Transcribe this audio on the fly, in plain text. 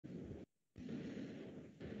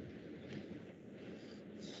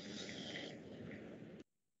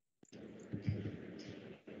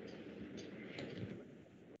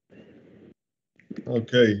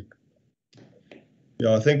Okay.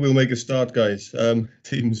 Yeah, I think we'll make a start, guys.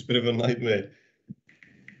 Team's a bit of a nightmare.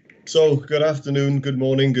 So, good afternoon, good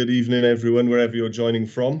morning, good evening, everyone, wherever you're joining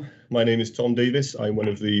from. My name is Tom Davis. I'm one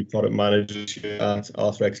of the product managers here at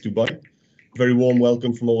Arthrex Dubai. Very warm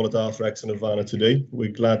welcome from all at Arthrex and Havana today.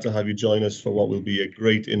 We're glad to have you join us for what will be a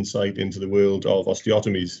great insight into the world of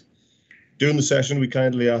osteotomies. During the session, we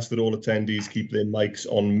kindly ask that all attendees keep their mics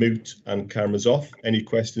on mute and cameras off. Any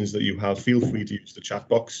questions that you have, feel free to use the chat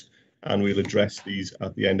box, and we'll address these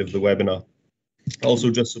at the end of the webinar. Also,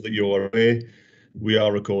 just so that you're aware, we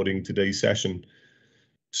are recording today's session.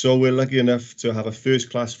 So we're lucky enough to have a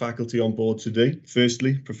first-class faculty on board today.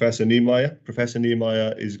 Firstly, Professor Niemeyer. Professor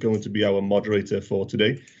Niemeyer is going to be our moderator for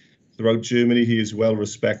today. Throughout Germany, he is well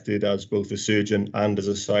respected as both a surgeon and as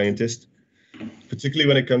a scientist. Particularly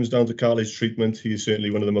when it comes down to cartilage treatment, he is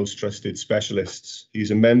certainly one of the most trusted specialists.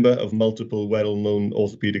 He's a member of multiple well-known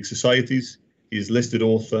orthopedic societies. He is listed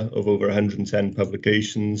author of over 110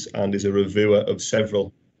 publications and is a reviewer of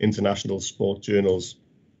several international sport journals.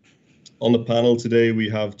 On the panel today, we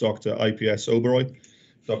have Dr. IPS Oberoi,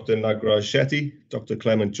 Dr. Nagraj Shetty, Dr.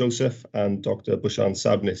 Clement Joseph, and Dr. Bhushan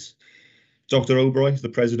Sabnis. Dr. Oberoi is the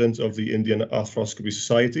president of the Indian Arthroscopy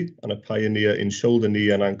Society and a pioneer in shoulder, knee,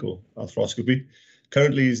 and ankle arthroscopy.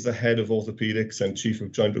 Currently, he's the head of orthopedics and chief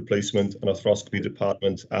of joint replacement and arthroscopy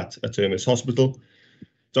department at IPS Hospital.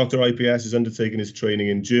 Dr. IPS has undertaken his training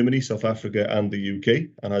in Germany, South Africa, and the UK,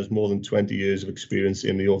 and has more than 20 years of experience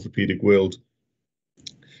in the orthopedic world.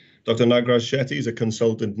 Dr. Nagraj Shetty is a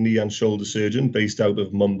consultant knee and shoulder surgeon based out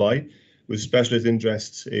of Mumbai, with specialist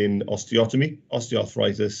interests in osteotomy,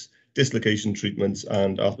 osteoarthritis, dislocation treatments,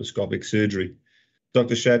 and arthroscopic surgery.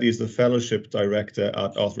 Dr. Shetty is the fellowship director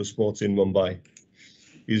at Arthrosports in Mumbai.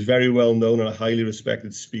 He is very well known and a highly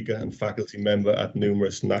respected speaker and faculty member at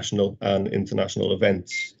numerous national and international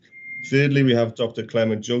events. Thirdly, we have Dr.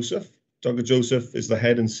 Clement Joseph. Dr. Joseph is the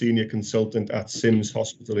head and senior consultant at SIMS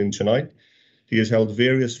Hospital in Chennai. He has held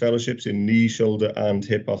various fellowships in knee, shoulder, and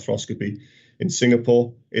hip arthroscopy in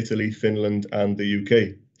Singapore, Italy, Finland, and the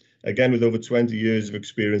UK. Again, with over 20 years of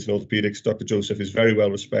experience in orthopedics, Dr. Joseph is very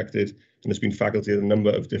well respected and has been faculty at a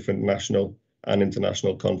number of different national and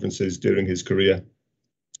international conferences during his career.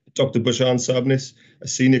 Dr. Bhushan Sabnis, a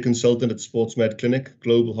senior consultant at SportsMed Clinic,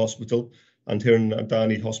 Global Hospital, and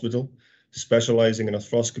Hiranandani Hospital, specializing in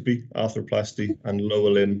arthroscopy, arthroplasty, and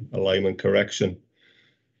lower limb alignment correction.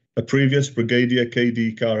 A previous Brigadier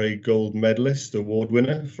KD Kare Gold Medalist Award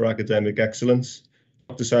winner for academic excellence,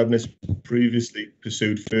 Dr. Sabnis previously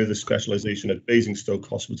pursued further specialization at Basingstoke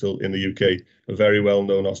Hospital in the UK, a very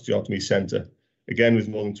well-known osteotomy centre, again with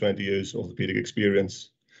more than 20 years orthopedic experience.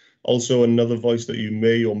 Also, another voice that you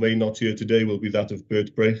may or may not hear today will be that of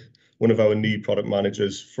Bert Brech, one of our knee product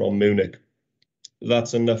managers from Munich.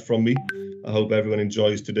 That's enough from me. I hope everyone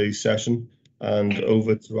enjoys today's session. And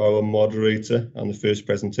over to our moderator and the first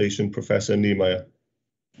presentation, Professor Niemeyer.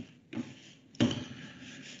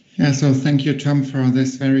 Yeah, so thank you, Tom, for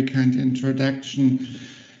this very kind introduction.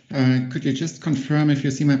 Could you just confirm if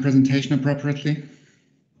you see my presentation appropriately?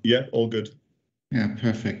 Yeah, all good. Yeah,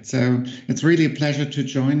 perfect. So it's really a pleasure to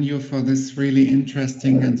join you for this really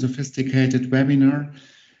interesting and sophisticated webinar.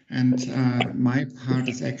 And my part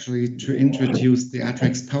is actually to introduce the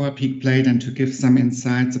Arthrex Power Peak plate and to give some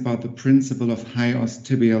insights about the principle of high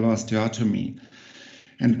tibial osteotomy.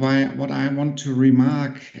 And what I want to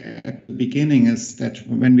remark at the beginning is that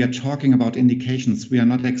when we are talking about indications, we are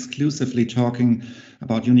not exclusively talking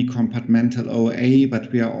about unicompartmental OA,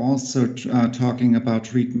 but we are also talking about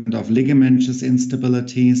treatment of ligamentous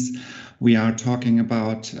instabilities. We are talking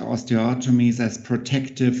about osteotomies as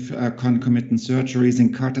protective concomitant surgeries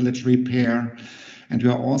in cartilage repair. And we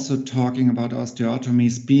are also talking about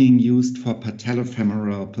osteotomies being used for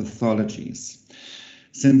patellofemoral pathologies.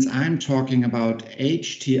 Since I'm talking about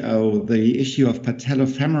HTO, the issue of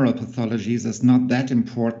patellofemoral pathologies is not that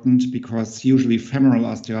important because usually femoral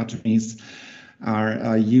osteotomies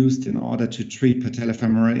are used in order to treat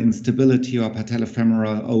patellofemoral instability or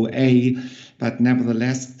patellofemoral OA, but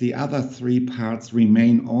nevertheless, the other three parts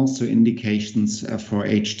remain also indications for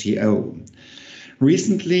HTO.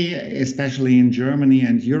 Recently, especially in Germany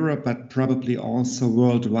and Europe, but probably also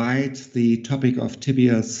worldwide, the topic of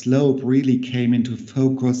tibial slope really came into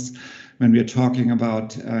focus when we are talking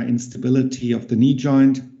about instability of the knee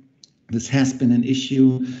joint. This has been an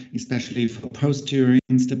issue, especially for posterior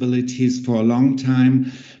instabilities for a long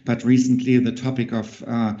time, but recently the topic of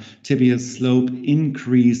tibial slope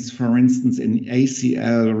increase, for instance, in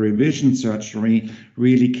ACL revision surgery,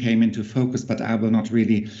 really came into focus, but I will not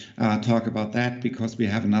really talk about that because we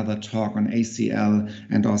have another talk on ACL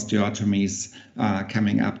and osteotomies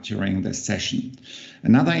coming up during this session.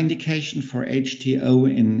 Another indication for HTO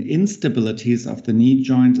in instabilities of the knee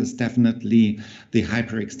joint is definitely the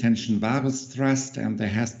hyperextension varus thrust, and there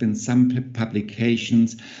has been some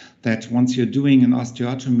publications that once you're doing an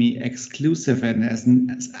osteotomy exclusive and as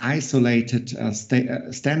an isolated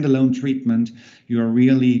standalone treatment, you are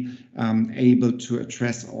really able to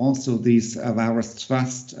address also these varus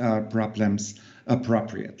thrust problems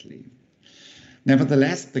appropriately.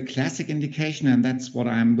 Nevertheless, the classic indication, and that's what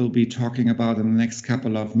I will be talking about in the next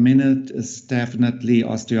couple of minutes, is definitely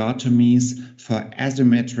osteotomies for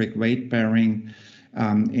asymmetric weight bearing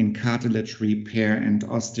in cartilage repair and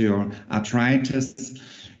osteoarthritis.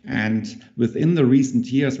 And within the recent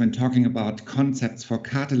years, when talking about concepts for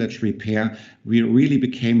cartilage repair, we really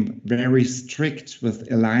became very strict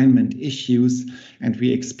with alignment issues, and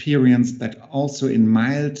we experienced that also in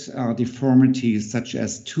mild deformities such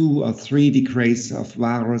as 2 or 3 degrees of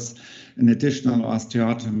varus, an additional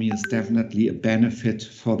osteotomy is definitely a benefit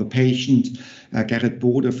for the patient. Gerrit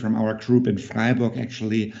Bode from our group in Freiburg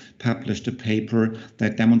actually published a paper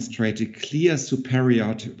that demonstrated clear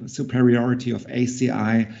superiority of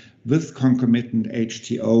ACI with concomitant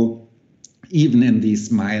HTO, even in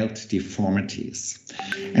these mild deformities.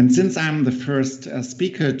 And since I'm the first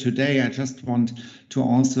speaker today, I just want to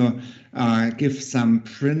also give some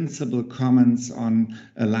principal comments on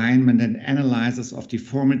alignment and analysis of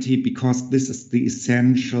deformity, because this is the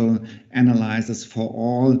essential analysis for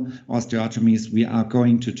all osteotomies we are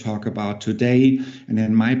going to talk about today. And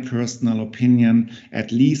in my personal opinion,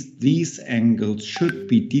 at least these angles should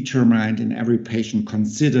be determined in every patient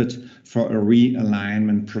considered for a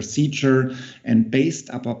realignment procedure. And based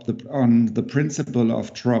on the principle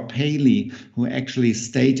of Paley, who actually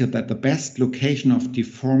stated that the best location of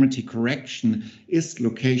deformity correction is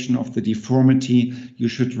location of the deformity, you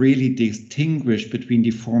should really distinguish between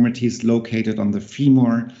deformities located on the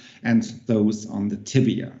femur and those on the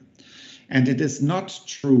tibia. And it is not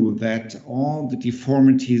true that all the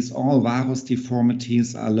deformities, all varus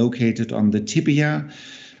deformities are located on the tibia.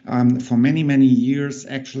 For many, many years,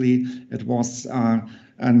 actually, it was there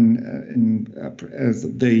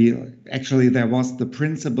was the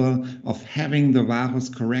principle of having the varus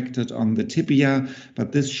corrected on the tibia,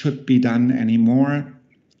 but this should be done anymore.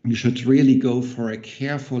 You should really go for a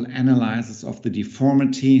careful analysis of the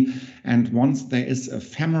deformity. And once there is a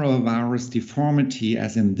femoral varus deformity,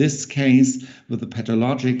 as in this case, with a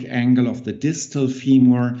pathologic angle of the distal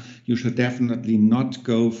femur, you should definitely not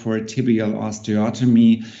go for a tibial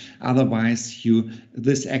osteotomy. Otherwise,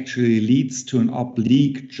 this actually leads to an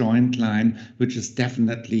oblique joint line, which is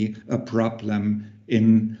definitely a problem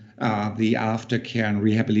in the aftercare and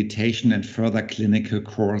rehabilitation and further clinical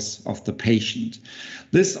course of the patient.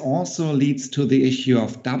 This also leads to the issue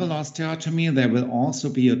of double osteotomy. There will also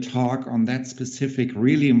be a talk on that specific,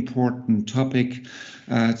 really important topic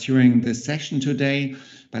during this session today.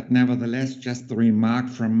 But nevertheless, just the remark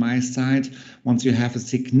from my side, once you have a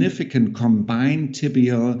significant combined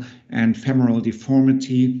tibial and femoral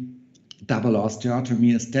deformity, double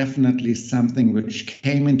osteotomy is definitely something which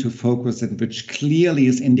came into focus and which clearly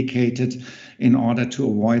is indicated in order to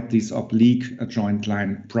avoid this oblique joint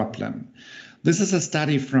line problem. This is a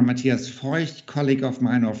study from Matthias Feucht, colleague of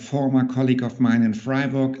mine or former colleague of mine in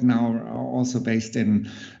Freiburg, now also based in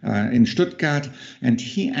Stuttgart, and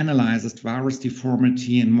he analyzed varus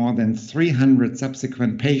deformity in more than 300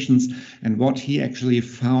 subsequent patients, and what he actually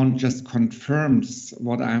found just confirms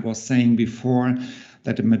what I was saying before,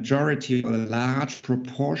 that a majority or a large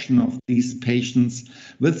proportion of these patients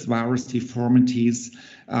with varus deformities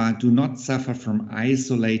do not suffer from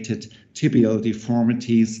isolated tibial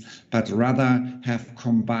deformities, but rather have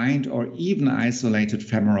combined or even isolated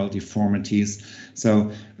femoral deformities. So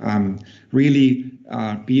really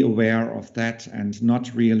be aware of that and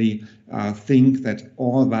not really think that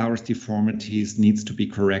all varus deformities needs to be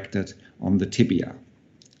corrected on the tibia.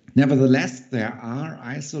 Nevertheless, there are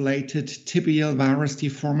isolated tibial varus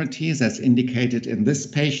deformities as indicated in this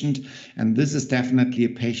patient, and this is definitely a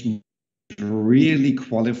patient really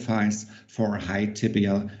qualifies for high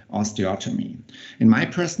tibial osteotomy. In my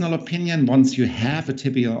personal opinion, once you have a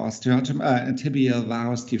tibial osteotomy, a tibial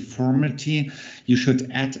varus deformity, you should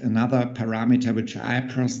add another parameter which I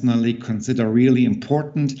personally consider really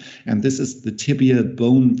important, and this is the tibial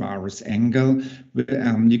bone varus angle.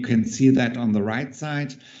 You can see that on the right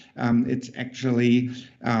side. It actually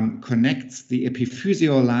connects the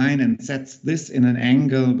epiphyseal line and sets this in an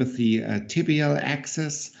angle with the tibial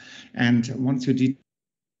axis. And once you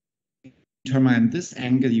determine this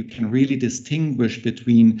angle, you can really distinguish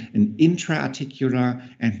between an intra-articular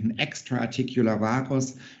and an extra-articular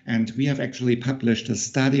varus. And we have actually published a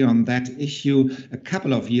study on that issue a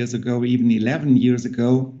couple of years ago, even 11 years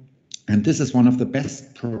ago. And this is one of the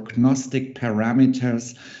best prognostic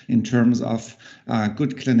parameters in terms of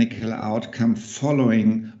good clinical outcome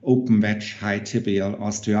following open wedge high tibial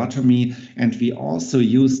osteotomy. And we also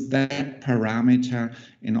use that parameter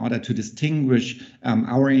in order to distinguish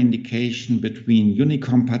our indication between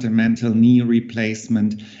unicompartmental knee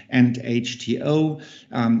replacement and HTO.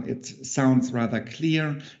 It sounds rather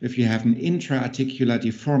clear. If you have an intra-articular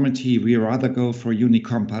deformity, we rather go for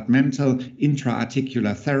unicompartmental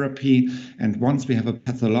intra-articular therapy. And once we have a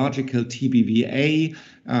pathological TBVA,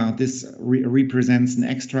 this represents an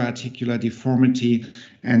extra-articular deformity.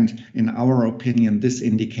 And in our opinion, this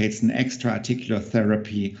indicates an extra-articular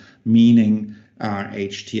therapy, meaning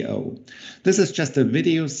HTO. This is just a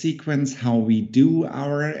video sequence how we do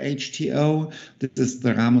our HTO. This is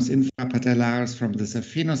the ramus infrapatellaris from the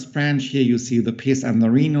saphenous branch. Here you see the pes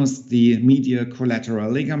annuarinus, the medial collateral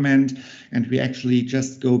ligament, and we actually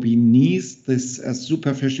just go beneath this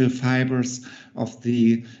superficial fibers of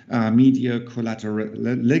the medial collateral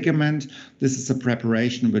ligament. This is a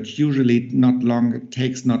preparation which usually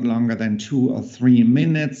takes not longer than 2 or 3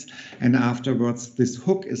 minutes, and afterwards this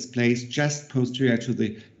hook is placed just posterior to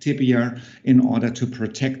the tibia in order to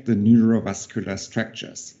protect the neurovascular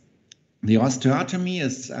structures. The osteotomy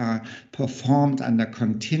is performed under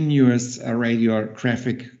continuous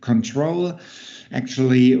radiographic control.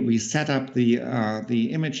 Actually, we set up the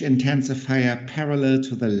image intensifier parallel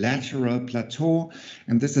to the lateral plateau,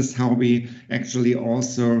 and this is how we actually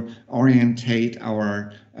also orientate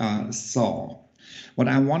our saw. What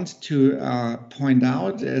I want to point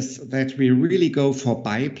out is that we really go for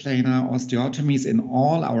biplanar osteotomies in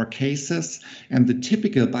all our cases. And the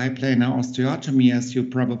typical biplanar osteotomy, as you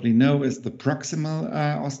probably know, is the proximal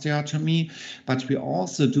osteotomy. But we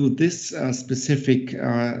also do this specific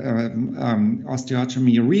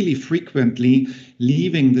osteotomy really frequently,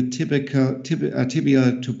 leaving the tibial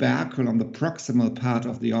tubercle on the proximal part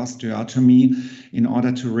of the osteotomy in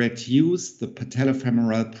order to reduce the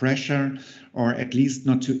patellofemoral pressure, or at least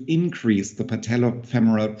not to increase the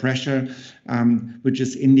patellofemoral pressure, which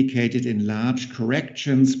is indicated in large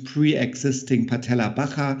corrections, pre-existing patella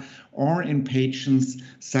baja, or in patients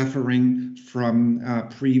suffering from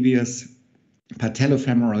previous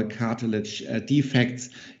patellofemoral cartilage defects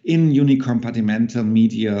in unicompartmental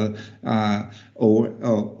medial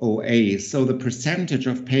OA. So the percentage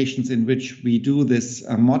of patients in which we do this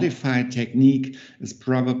modified technique is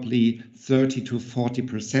probably 30 to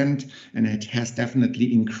 40%, and it has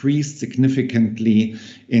definitely increased significantly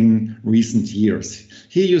in recent years.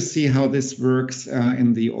 Here you see how this works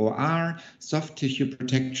in the OR. Soft tissue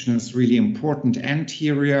protection is really important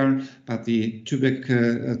anterior, but the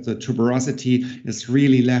tuberosity is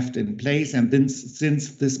really left in place. And then,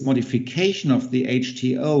 since this modification of the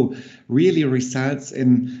HTO really results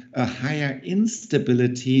in a higher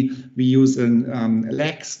instability, we use a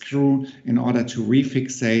leg screw in order to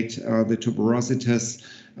refixate the tuberosities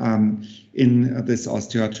in this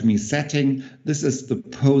osteotomy setting. This is the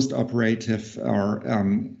post-operative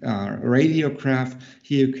radiograph.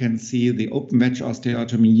 Here you can see the open wedge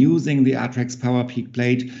osteotomy using the Arthrex PowerPeak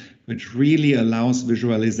plate, which really allows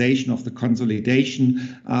visualization of the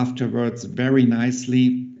consolidation afterwards very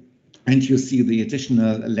nicely. And you see the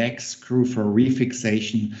additional leg screw for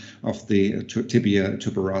refixation of the tibia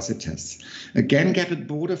tuberosities. Again, Gerrit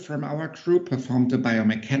Bode from our group performed a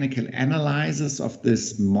biomechanical analysis of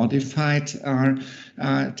this modified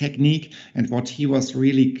technique, and what he was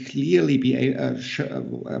really clearly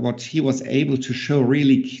what he was able to show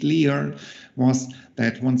really clear was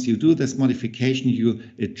that once you do this modification, you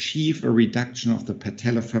achieve a reduction of the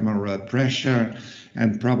patellofemoral pressure,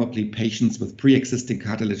 and probably patients with pre-existing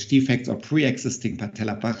cartilage defects or pre-existing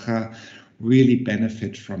patella baja really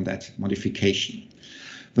benefit from that modification.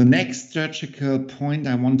 The next surgical point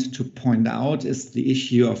I want to point out is the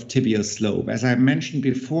issue of tibial slope. As I mentioned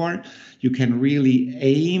before, you can really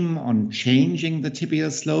aim on changing the tibial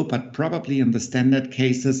slope, but probably in the standard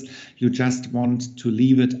cases, you just want to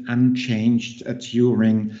leave it unchanged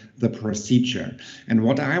during the procedure. And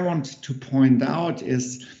what I want to point out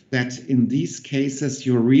is that in these cases,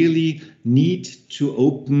 you really need to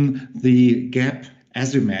open the gap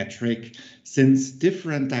asymmetric, since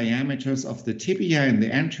different diameters of the tibia in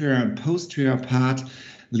the anterior and posterior part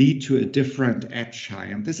lead to a different edge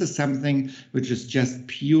height. And this is something which is just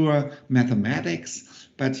pure mathematics,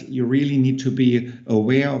 but you really need to be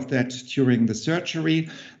aware of that during the surgery.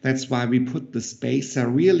 That's why we put the spacer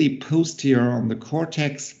really posterior on the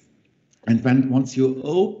cortex. And once you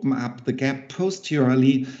open up the gap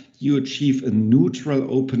posteriorly, you achieve a neutral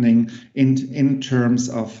opening in terms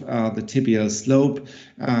of the tibial slope.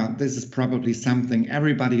 This is probably something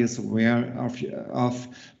everybody is aware of,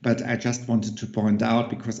 but I just wanted to point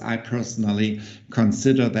out because I personally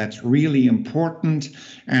consider that really important.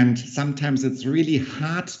 And sometimes it's really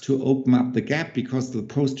hard to open up the gap because the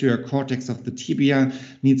posterior cortex of the tibia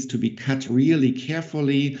needs to be cut really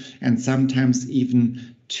carefully, and sometimes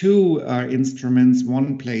even two instruments,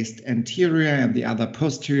 one placed anterior and the other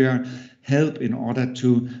posterior, help in order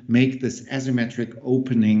to make this asymmetric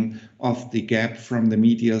opening of the gap from the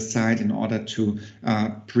medial side in order to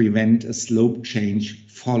prevent a slope change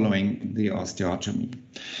following the osteotomy.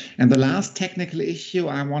 And the last technical issue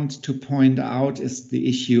I want to point out is the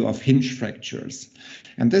issue of hinge fractures.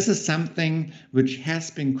 And this is something which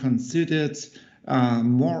has been considered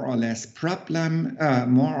more or less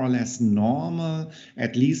more or less normal,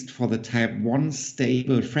 at least for the type 1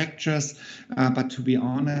 stable fractures. But to be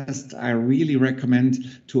honest, I really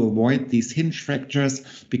recommend to avoid these hinge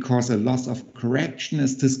fractures because a loss of correction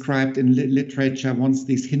is described in literature once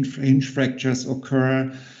these hinge fractures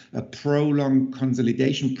occur. A prolonged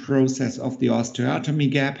consolidation process of the osteotomy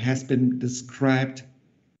gap has been described.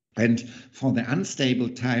 And for the unstable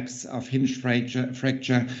types of hinge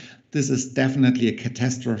fracture, this is definitely a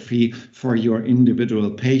catastrophe for your individual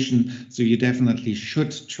patient. So you definitely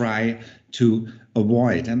should try to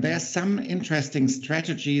avoid. And there are some interesting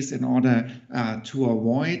strategies in order to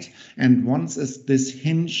avoid. And one is this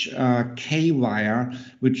hinge K-wire,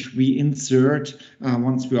 which we insert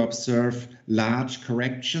once we observe large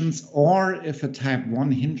corrections, or if a type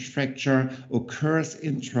 1 hinge fracture occurs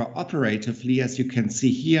intraoperatively, as you can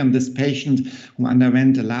see here in this patient who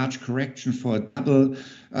underwent a large correction for a double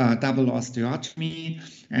osteotomy,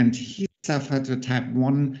 and he suffered a type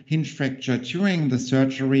 1 hinge fracture during the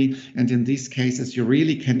surgery. And in these cases, you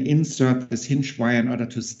really can insert this hinge wire in order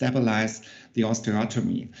to stabilize the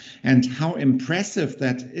osteotomy. And how impressive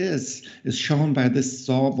that is shown by this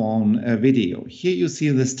sawbone video. Here you see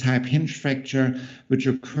this type hinge fracture, which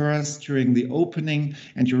occurs during the opening,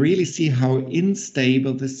 and you really see how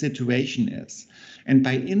unstable this situation is. And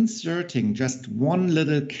by inserting just one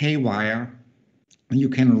little K-wire, you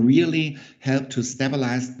can really help to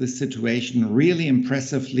stabilize the situation really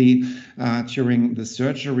impressively during the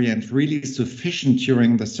surgery, and really sufficient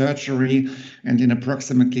during the surgery. And in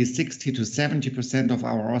approximately 60 to 70% of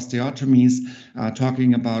our osteotomies,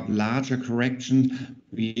 talking about larger correction,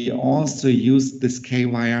 we also use this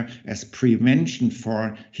K-wire as prevention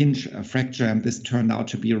for hinge fracture, and this turned out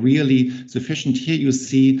to be really sufficient. Here you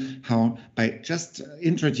see how by just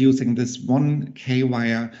introducing this one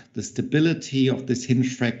K-wire, the stability of this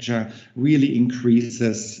hinge fracture really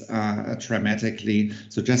increases dramatically.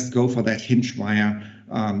 So just go for that hinge wire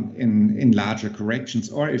in larger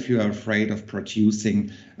corrections, or if you are afraid of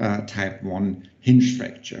producing type 1 hinge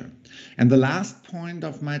fracture. And the last point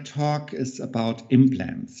of my talk is about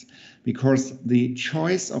implants, because the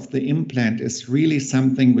choice of the implant is really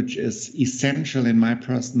something which is essential in my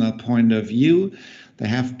personal point of view. There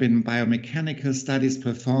have been biomechanical studies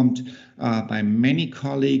performed by many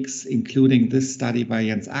colleagues, including this study by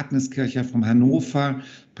Jens Agneskircher from Hannover,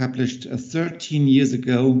 published 13 years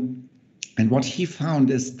ago. And what he found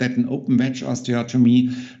is that an open wedge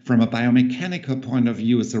osteotomy from a biomechanical point of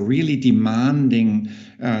view is a really demanding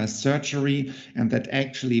surgery, and that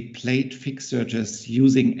actually plate fixators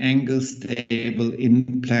using angle-stable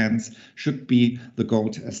implants should be the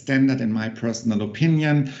gold standard in my personal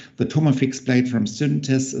opinion. The Tomofix plate from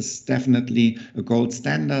Synthes is definitely a gold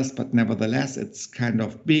standard, but nevertheless it's kind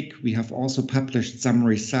of big. We have also published some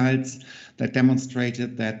results that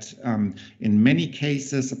demonstrated that in many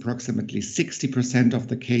cases, approximately 60% of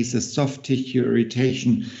the cases, soft tissue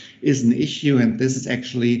irritation is an issue. And this is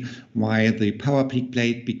actually why the PowerPeak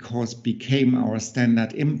plate became our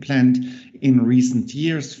standard implant in recent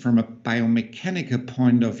years. From a biomechanical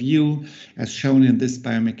point of view, as shown in this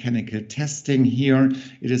biomechanical testing here,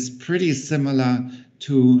 it is pretty similar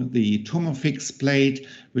to the Tomofix plate,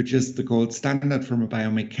 which is the gold standard from a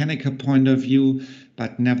biomechanical point of view,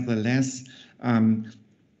 but nevertheless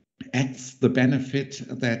adds the benefit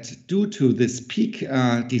that due to this peak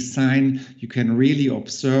design, you can really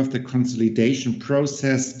observe the consolidation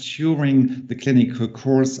process during the clinical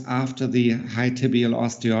course after the high tibial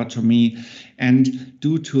osteotomy. And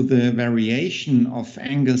due to the variation of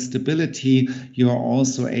angle stability, you are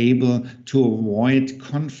also able to avoid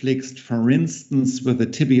conflicts, for instance, with the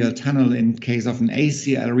tibial tunnel in case of an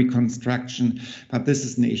ACL reconstruction. But this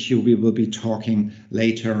is an issue we will be talking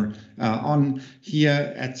later on.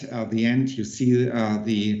 Here at the end, you see how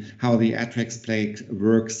the Arthrex plate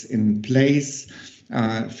works in place.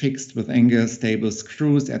 Fixed with angle stable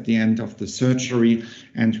screws at the end of the surgery.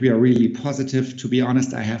 And we are really positive. To be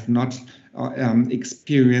honest, I have not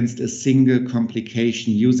experienced a single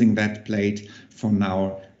complication using that plate for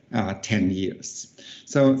now 10 years.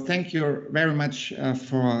 So thank you very much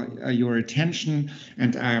for your attention,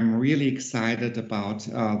 and I'm really excited about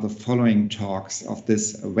the following talks of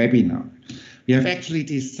this webinar. We have actually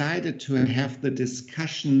decided to have the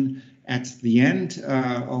discussion at the end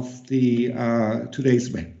of the today's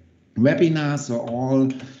webinar, so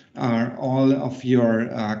all of your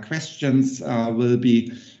questions will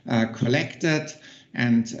be collected,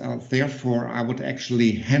 and therefore I would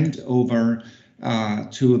actually hand over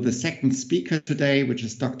to the second speaker today, which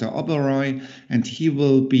is Dr. Oberoi, and he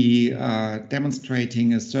will be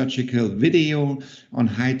demonstrating a surgical video on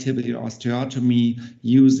high tibial osteotomy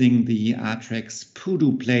using the Arthrex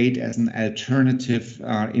Pudu plate as an alternative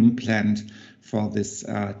implant for this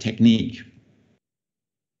technique.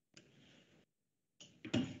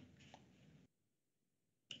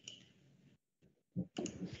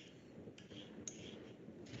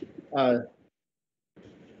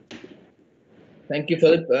 Thank you,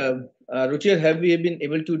 Philip. Ruchir, have we been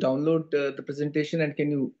able to download the presentation, and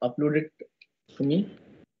can you upload it to me?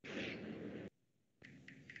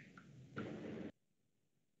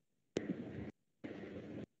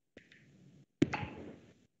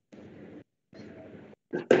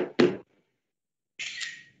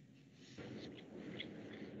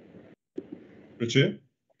 Ruchir?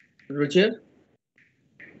 Ruchir?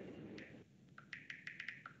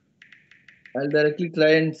 I'll directly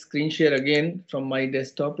try and screen share again from my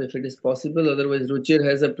desktop if it is possible. Otherwise, Ruchir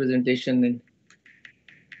has a presentation in.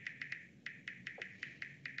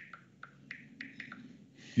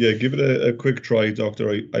 Yeah, give it a quick try,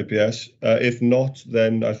 Dr. IPS. If not,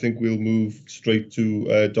 then I think we'll move straight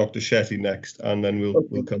to Dr. Shetty next, and then we'll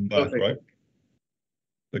come back, perfect. right?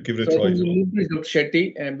 But give it a So try. I think we'll move to Dr.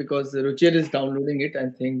 Shetty, and because Ruchir is downloading it, I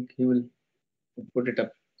think he will put it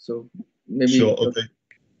up. So maybe. Sure. Okay.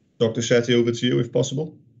 Dr. Shetty, over to you, if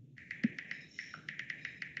possible.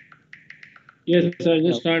 Yes, I'll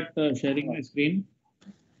just start sharing my screen.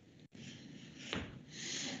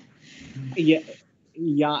 Yeah.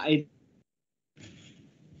 Can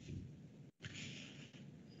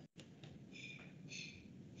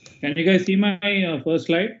you guys see my first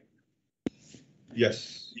slide?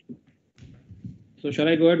 Yes. So shall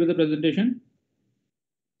I go ahead with the presentation?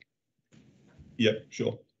 Yeah,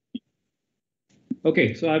 sure.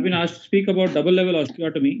 Okay, so I've been asked to speak about double level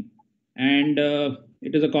osteotomy, and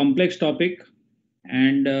it is a complex topic,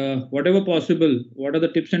 and whatever possible, what are the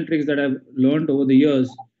tips and tricks that I've learned over the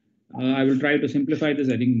years, I will try to simplify this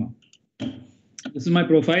enigma. This is my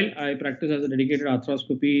profile. I practice as a dedicated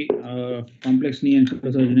arthroscopy complex knee and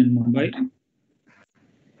shoulder surgeon in Mumbai.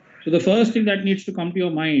 So the first thing that needs to come to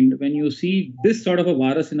your mind when you see this sort of a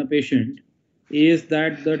varus in a patient is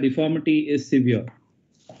that the deformity is severe.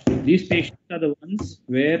 These patients are the ones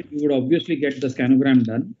where you would obviously get the scanogram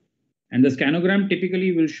done, and the scanogram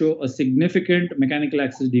typically will show a significant mechanical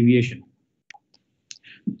axis deviation.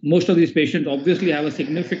 Most of these patients obviously have a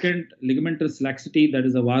significant ligamentous laxity, that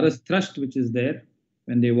is a varus thrust which is there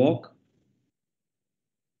when they walk.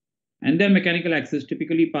 And their mechanical axis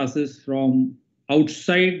typically passes from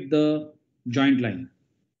outside the joint line.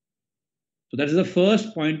 So that is the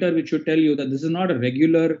first pointer which should tell you that this is not a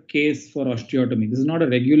regular case for osteotomy. This is not a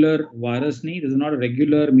regular varus knee. This is not a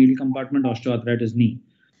regular medial compartment osteoarthritis knee.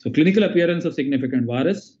 So clinical appearance of significant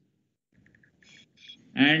varus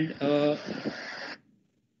and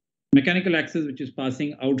mechanical axis which is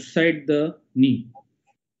passing outside the knee.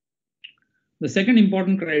 The second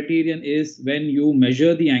important criterion is when you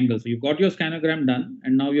measure the angle. So you've got your scanogram done,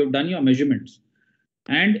 and now you've done your measurements.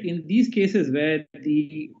 And in these cases where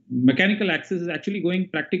the mechanical axis is actually going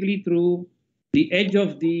practically through the edge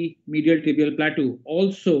of the medial tibial plateau,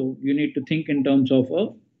 also you need to think in terms of a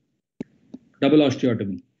double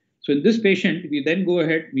osteotomy. So in this patient, we then go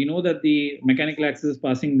ahead, we know that the mechanical axis is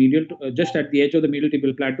passing medial to, just at the edge of the medial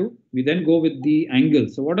tibial plateau. We then go with the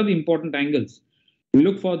angles. So what are the important angles? We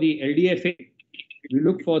look for the LDFA, we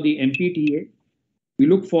look for the MPTA, we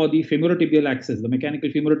look for the femorotibial axis, the mechanical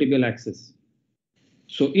femorotibial axis.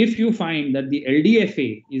 So if you find that the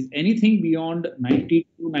LDFA is anything beyond 90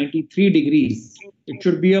 to 93 degrees, it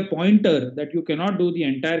should be a pointer that you cannot do the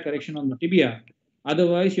entire correction on the tibia.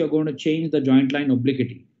 Otherwise, you're going to change the joint line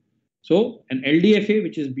obliquity. So an LDFA,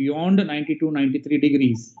 which is beyond 90 to 93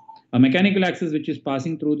 degrees, a mechanical axis which is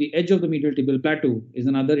passing through the edge of the medial tibial plateau is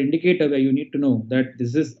another indicator where you need to know that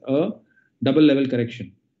this is a double level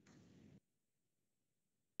correction.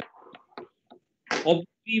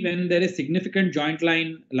 Obviously, when there is significant joint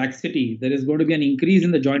line laxity, there is going to be an increase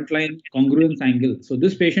in the joint line congruence angle. So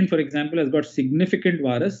this patient, for example, has got significant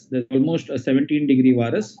varus. There's almost a 17-degree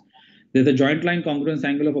varus. There's a joint line congruence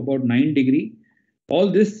angle of about 9 degrees. All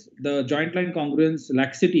this, the joint line congruence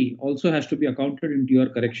laxity also has to be accounted into your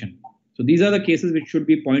correction. So these are the cases which should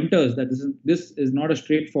be pointers that this is not a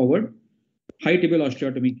straightforward high tibial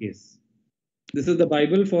osteotomy case. This is the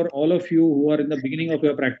Bible for all of you who are in the beginning of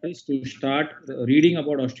your practice to start reading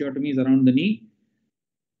about osteotomies around the knee.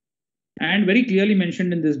 And very clearly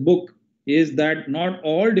mentioned in this book is that not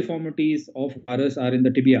all deformities of varus are in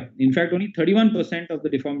the tibia. In fact, only 31% of the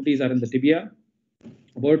deformities are in the tibia.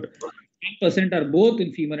 About 10% are both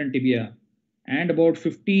in femur and tibia, and about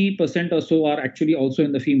 50% or so are actually also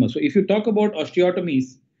in the femur. So if you talk about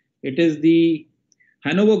osteotomies, it is the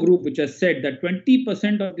Hanover group which has said that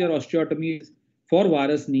 20% of their osteotomies for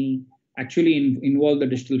varus knee actually involve the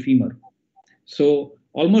distal femur. So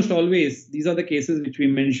almost always, these are the cases which we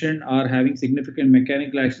mentioned are having significant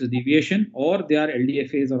mechanical axis deviation, or they are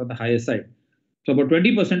LDFAs or on the higher side. So about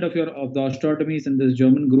 20% of the osteotomies in this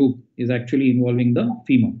German group is actually involving the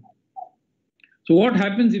femur. So what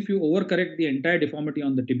happens if you overcorrect the entire deformity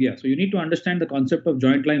on the tibia? So you need to understand the concept of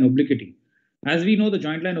joint line obliquity. As we know, the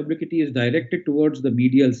joint line obliquity is directed towards the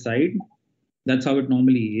medial side. That's how it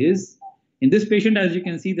normally is. In this patient, as you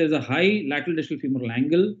can see, there's a high lateral distal femoral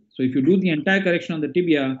angle. So if you do the entire correction on the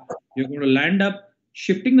tibia, you're going to land up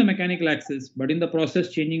shifting the mechanical axis, but in the process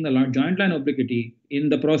changing the joint line obliquity, in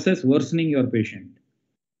the process worsening your patient.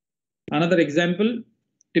 Another example,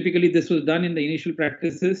 typically this was done in the initial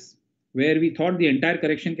practices where we thought the entire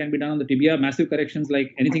correction can be done on the tibia. Massive corrections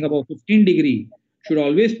like anything above 15 degree should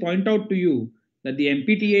always point out to you that the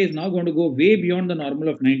MPTA is now going to go way beyond the normal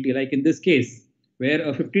of 90, like in this case, where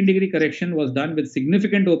a 15-degree correction was done with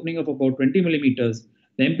significant opening of about 20 millimeters.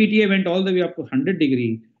 The MPTA went all the way up to 100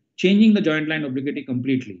 degree, changing the joint line obliquity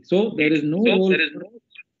completely. So there is no role for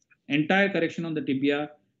entire correction on the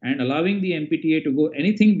tibia and allowing the MPTA to go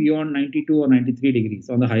anything beyond 92 or 93 degrees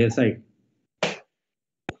on the higher side.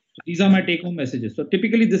 So these are my take-home messages. So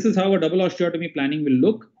typically, this is how a double osteotomy planning will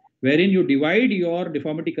look, wherein you divide your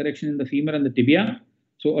deformity correction in the femur and the tibia.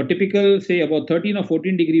 So a typical, say, about 13 or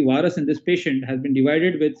 14 degree varus in this patient has been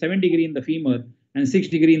divided with 7 degree in the femur and 6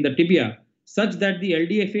 degree in the tibia, such that the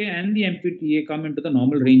LDFA and the MPTA come into the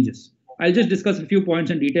normal ranges. I'll just discuss a few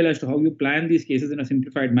points in detail as to how you plan these cases in a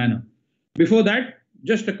simplified manner. Before that,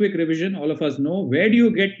 just a quick revision. All of us know, where do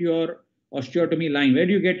you get your osteotomy line? Where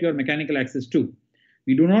do you get your mechanical axis to?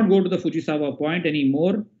 We do not go to the Fujisawa point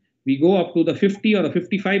anymore. We go up to the 50 or a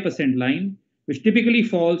 55% line, which typically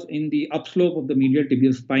falls in the upslope of the medial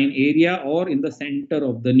tibial spine area or in the center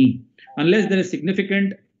of the knee, unless there is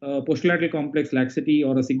significant posterolateral complex laxity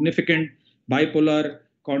or a significant bipolar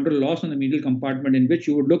chondral loss on the medial compartment, in which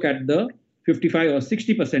you would look at the 55 or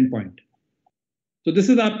 60% point. So this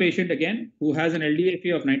is our patient again, who has an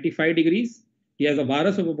LDFA of 95 degrees. He has a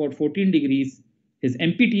varus of about 14 degrees. His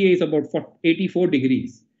MPTA is about 84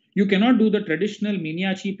 degrees. You cannot do the traditional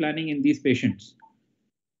Miniachi planning in these patients.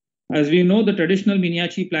 As we know, the traditional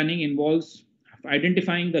Miniachi planning involves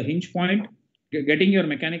identifying the hinge point, getting your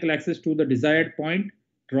mechanical axis to the desired point,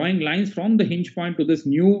 drawing lines from the hinge point to this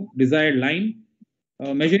new desired line,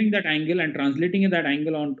 measuring that angle and translating that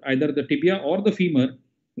angle on either the tibia or the femur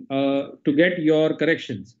to get your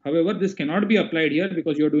corrections. However, this cannot be applied here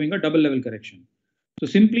because you're doing a double level correction. So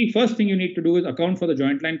simply, first thing you need to do is account for the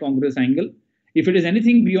joint line congruous angle. If it is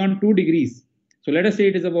anything beyond 2 degrees, so let us say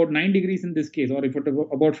it is about 9 degrees in this case, or if it is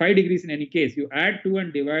about 5 degrees in any case, you add 2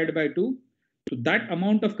 and divide by 2. So that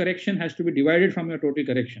amount of correction has to be divided from your total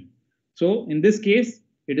correction. So in this case,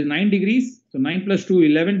 it is 9 degrees. So 9 plus 2,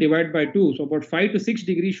 11 divided by 2. So about 5 to 6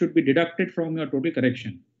 degrees should be deducted from your total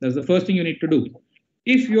correction. That's the first thing you need to do.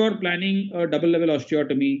 If you are planning a double level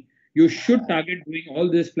osteotomy, you should target doing all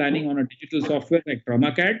this planning on a digital software like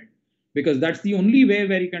TraumaCAD, because that's the only way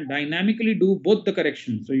where you can dynamically do both the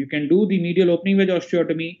corrections. So you can do the medial opening wedge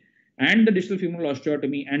osteotomy and the distal femoral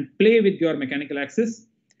osteotomy and play with your mechanical axis.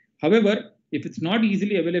 However, if it's not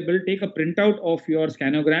easily available, take a printout of your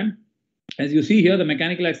scanogram. As you see here, the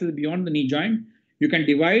mechanical axis is beyond the knee joint. You can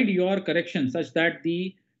divide your correction such that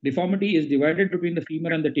the deformity is divided between the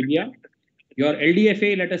femur and the tibia. Your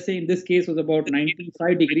LDFA, let us say in this case, was about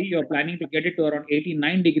 95 degrees. You're planning to get it to around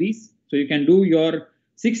 89 degrees. So you can do your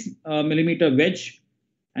 6 millimeter wedge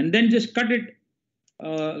and then just cut it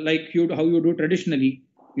like how you do traditionally.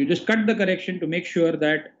 You just cut the correction to make sure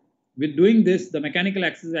that with doing this, the mechanical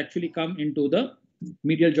axis actually come into the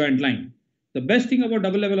medial joint line. The best thing about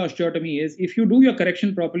double level osteotomy is if you do your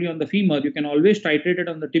correction properly on the femur, you can always titrate it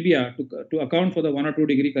on the tibia to account for the 1 or 2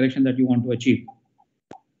 degree correction that you want to achieve.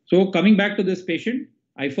 So coming back to this patient,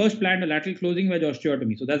 I first planned a lateral closing wedge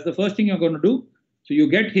osteotomy. So that's the first thing you're going to do. So you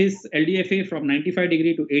get his LDFA from 95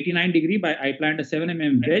 degree to 89 degree by I planned a 7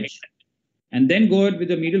 mm wedge, and then go ahead with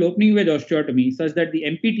the medial opening wedge osteotomy such that the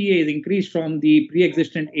MPTA is increased from the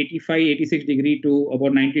pre-existent 85, 86 degree to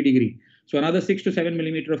about 90 degree. So another 6 to 7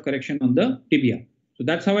 millimeter of correction on the tibia. So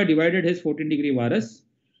that's how I divided his 14 degree varus.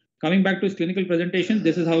 Coming back to his clinical presentation,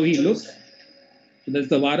 this is how he looks. So that's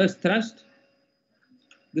the varus thrust.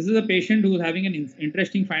 This is a patient who is having an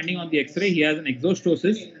interesting finding on the X-ray. He has an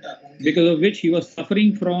exostosis, because of which he was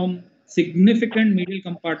suffering from significant medial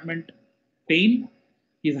compartment pain.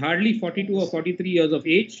 He's hardly 42 or 43 years of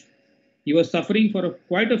age. He was suffering for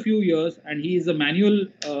quite a few years, and he is a manual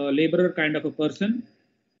laborer kind of a person.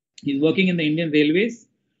 He's working in the Indian Railways.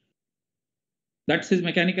 That's his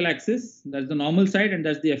mechanical axis. That's the normal side, and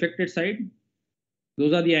that's the affected side.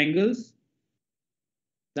 Those are the angles.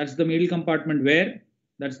 That's the medial compartment wear.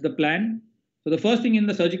 That's the plan. So the first thing in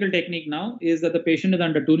the surgical technique now is that the patient is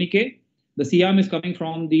under tourniquet. The C-arm is coming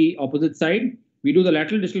from the opposite side. We do the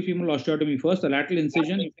lateral distal femoral osteotomy first, the lateral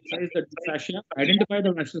incision, emphasize the fascia, identify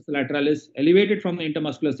the vastus lateralis, elevate it from the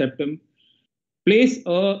intermuscular septum, place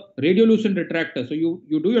a radiolucent retractor. So you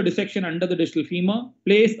do your dissection under the distal femur,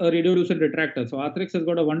 place a radiolucent retractor. So Arthrex has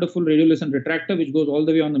got a wonderful radiolucent retractor which goes all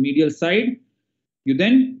the way on the medial side. You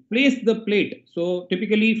then place the plate. So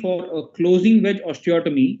typically for a closing wedge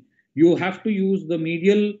osteotomy, you have to use the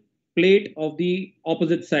medial plate of the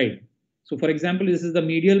opposite side. So for example, this is the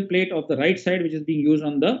medial plate of the right side, which is being used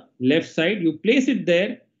on the left side. You place it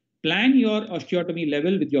there, plan your osteotomy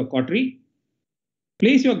level with your cautery,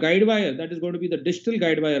 place your guide wire, that is going to be the distal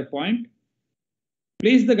guide wire point,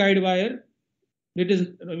 place the guide wire. We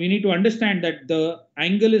need to understand that the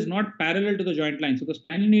angle is not parallel to the joint line. So the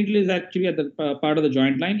spinal needle is actually at the part of the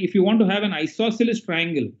joint line. If you want to have an isosceles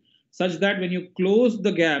triangle such that when you close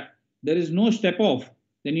the gap, there is no step off,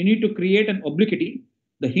 then you need to create an obliquity.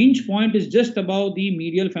 The hinge point is just above the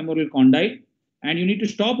medial femoral condyle, and you need to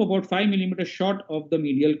stop about 5 millimeters short of the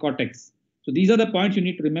medial cortex. So these are the points you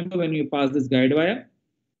need to remember when you pass this guide wire.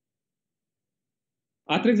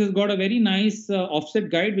 Arthrex has got a very nice offset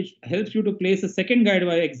guide which helps you to place a second guide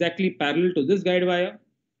wire exactly parallel to this guide wire.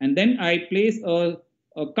 And then I place a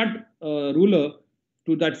cut ruler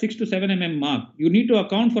to that 6 to 7 mm mark. You need to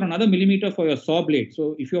account for another millimeter for your saw blade.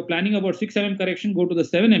 So if you're planning about 6 mm correction, go to the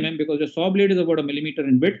 7 mm because your saw blade is about a millimeter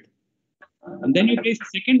in width. And then you place a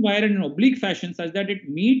second wire in an oblique fashion such that it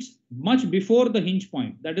meets much before the hinge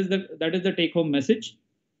point. That is the take-home message.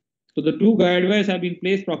 So the two guide wires have been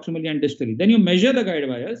placed proximally and distally. Then you measure the guide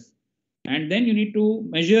wires, and then you need to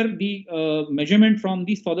measure the measurement from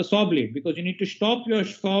these for the saw blade, because you need to stop your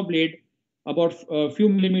saw blade about a few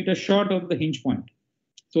millimeters short of the hinge point.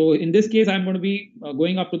 So in this case, I'm going to be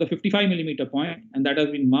going up to the 55 millimeter point, and that has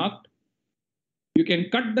been marked. You can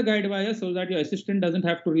cut the guide wire so that your assistant doesn't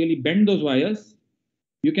have to really bend those wires.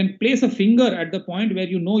 You can place a finger at the point where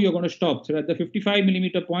you know you're going to stop. So at the 55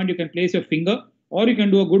 millimeter point, you can place your finger, or you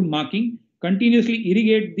can do a good marking, continuously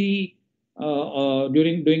irrigate the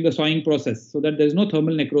during the sawing process so that there's no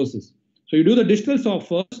thermal necrosis. So you do the distal saw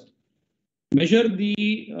first, measure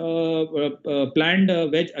the planned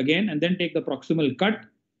wedge again, and then take the proximal cut.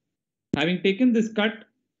 Having taken this cut,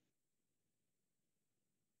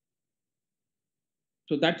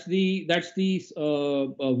 so that's the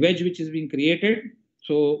wedge which is being created.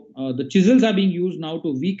 So the chisels are being used now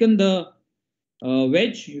to weaken the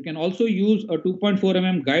wedge. You can also use a 2.4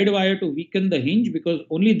 mm guide wire to weaken the hinge, because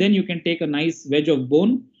only then you can take a nice wedge of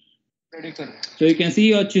bone. So you can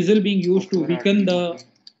see a chisel being used to weaken the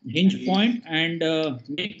hinge point and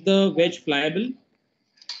make the wedge pliable.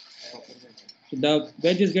 So the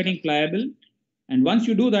wedge is getting pliable. And once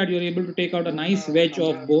you do that, you're able to take out a nice wedge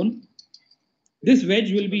of bone. This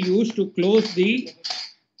wedge will be used to close the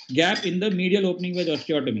gap in the medial opening wedge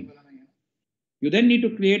osteotomy. You then need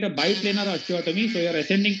to create a biplanar osteotomy. So your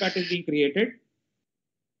ascending cut is being created.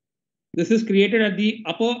 This is created at the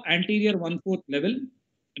upper anterior 1/4 level.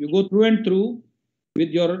 You go through and through with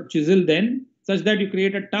your chisel then, such that you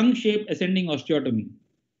create a tongue-shaped ascending osteotomy.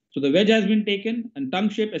 So the wedge has been taken and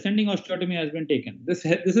tongue-shaped ascending osteotomy has been taken. This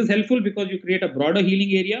is helpful because you create a broader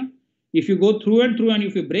healing area. If you go through and through and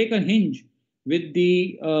if you break a hinge with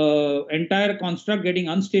the entire construct getting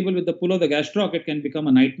unstable with the pull of the gastroc, it can become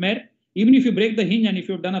a nightmare. Even if you break the hinge and if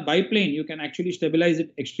you've done a biplane, you can actually stabilize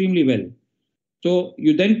it extremely well. So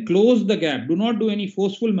you then close the gap. Do not do any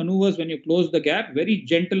forceful maneuvers when you close the gap, very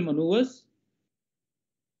gentle maneuvers.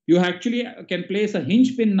 You actually can place a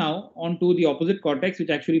hinge pin now onto the opposite cortex, which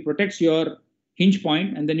actually protects your hinge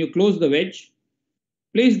point, and then you close the wedge.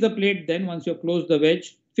 Place the plate then once you've closed the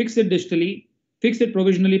wedge, fix it distally, fix it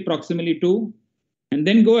provisionally proximally too, and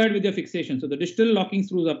then go ahead with your fixation. So the distal locking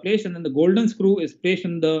screws are placed, and then the golden screw is placed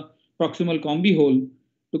in the proximal combi hole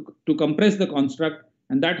to compress the construct,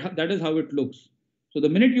 and that is how it looks. So the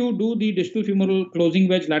minute you do the distal femoral closing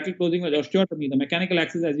wedge, lateral closing wedge osteotomy, the mechanical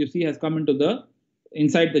axis, as you see, has come into the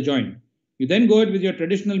inside the joint. You then go ahead with your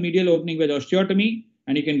traditional medial opening wedge osteotomy,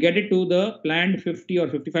 and you can get it to the planned 50 or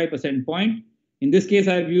 55% point. In this case,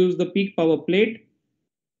 I have used the peak power plate,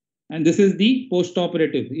 and this is the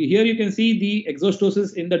post-operative. Here you can see the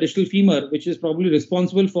exostosis in the distal femur, which is probably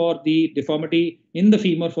responsible for the deformity in the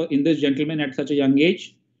femur in this gentleman at such a young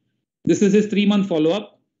age. This is his 3-month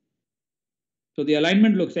follow-up. So the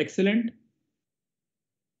alignment looks excellent.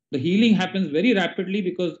 The healing happens very rapidly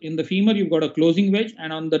because in the femur, you've got a closing wedge,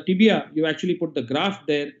 and on the tibia, you actually put the graft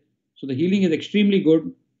there. So the healing is extremely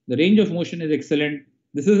good. The range of motion is excellent.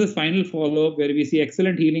 This is the spinal follow-up where we see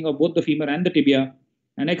excellent healing of both the femur and the tibia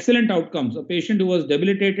and excellent outcomes. A patient who was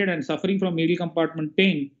debilitated and suffering from medial compartment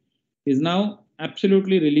pain is now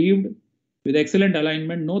absolutely relieved with excellent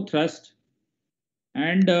alignment, no thrust.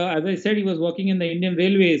 And as I said, he was working in the Indian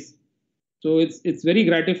Railways. So it's very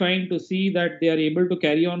gratifying to see that they are able to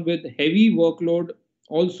carry on with heavy workload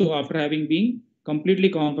also after having been completely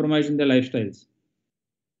compromised in their lifestyles.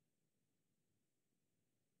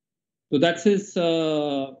 So that's his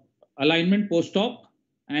alignment post-op,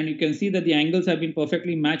 and you can see that the angles have been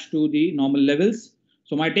perfectly matched to the normal levels.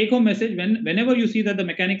 So my take-home message, whenever you see that the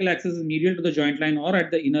mechanical axis is medial to the joint line or at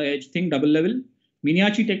the inner edge, think double level.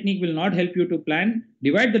 Miniachi technique will not help you to plan.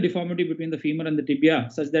 Divide the deformity between the femur and the tibia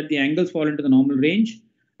such that the angles fall into the normal range.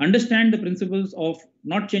 Understand the principles of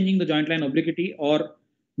not changing the joint line obliquity or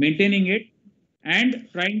maintaining it, and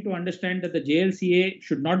trying to understand that the JLCA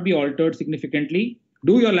should not be altered significantly.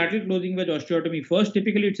 Do your lateral closing wedge osteotomy first.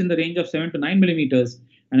 Typically, it's in the range of 7 to 9 millimeters,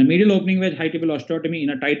 and a medial opening wedge high tibial osteotomy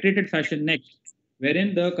in a titrated fashion next,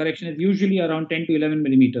 wherein the correction is usually around 10 to 11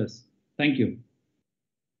 millimeters. Thank you.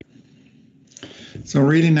 So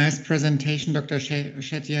really nice presentation, Dr.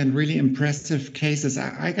 Shetty, and really impressive cases.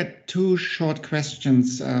 I got 2 short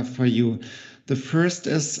questions for you. The first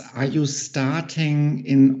is, are you starting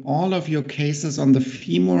in all of your cases on the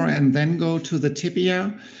femur and then go to the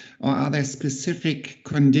tibia? Or are there specific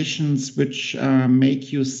conditions which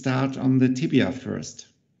make you start on the tibia first?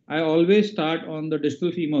 I always start on the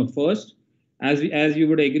distal femur first. As you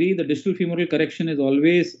would agree, the distal femoral correction is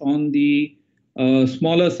always on the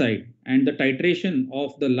smaller side, and the titration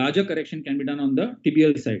of the larger correction can be done on the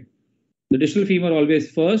tibial side. The distal femur always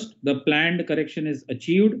first, the planned correction is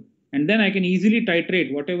achieved, and then I can easily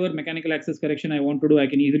titrate whatever mechanical axis correction I want to do. I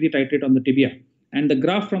can easily titrate on the tibia, and the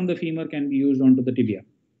graft from the femur can be used onto the tibia.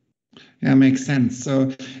 Yeah, makes sense.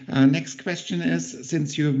 So next question is,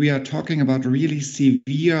 since we are talking about really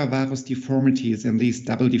severe varus deformities in these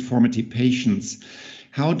double deformity patients,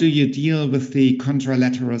 how do you deal with the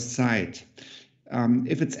contralateral side?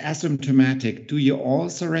 If it's asymptomatic, do you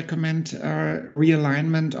also recommend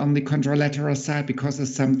realignment on the contralateral side? Because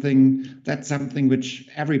that's something which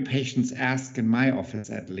every patient's asked in my office,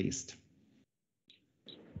 at least.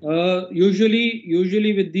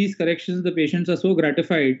 Usually with these corrections, the patients are so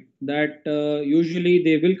gratified that usually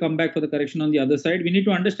they will come back for the correction on the other side. We need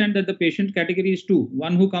to understand that the patient category is 2.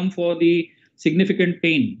 One who come for the significant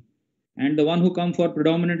pain and the one who come for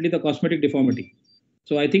predominantly the cosmetic deformity.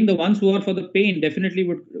 So I think the ones who are for the pain definitely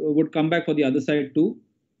would come back for the other side too.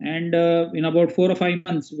 And in about 4 or 5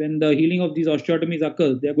 months, when the healing of these osteotomies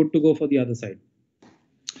occurs, they are good to go for the other side.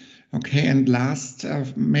 Okay, and last,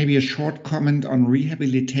 maybe a short comment on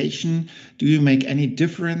rehabilitation. Do you make any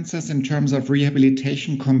differences in terms of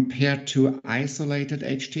rehabilitation compared to isolated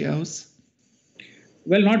HTOs?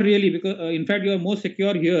 Well, not really, because in fact you are more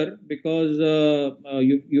secure here because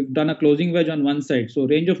you've done a closing wedge on one side. So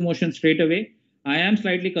range of motion straight away. I am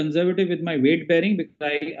slightly conservative with my weight bearing because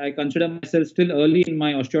I consider myself still early in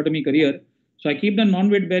my osteotomy career. So I keep the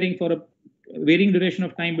non-weight bearing for a varying duration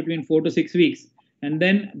of time between 4 to 6 weeks. And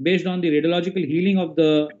then based on the radiological healing of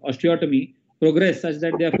the osteotomy, progress such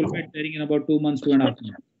that they are full weight bearing in about 2 months, 2.5 months.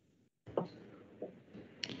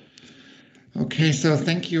 Okay, so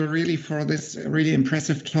thank you really for this really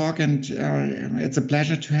impressive talk, and it's a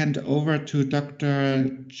pleasure to hand over to Dr.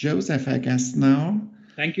 Joseph, I guess, now.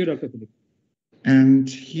 Thank you, Dr. Phillip. And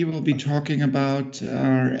he will be talking about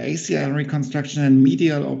ACL reconstruction and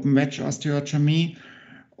medial open wedge osteotomy.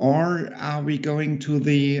 Or are we going to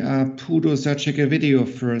the Pudo surgical video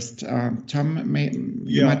first? Tom,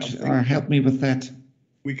 you might help me with that.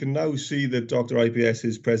 We can now see that Dr.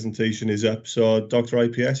 IPS's presentation is up. So, Dr.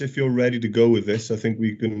 IPS, if you're ready to go with this, I think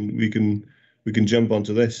we can jump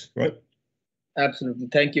onto this, right? Absolutely,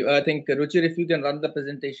 thank you. I think Ruchir, if you can run the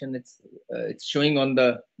presentation, it's showing on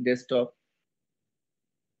the desktop.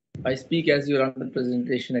 I speak as you run the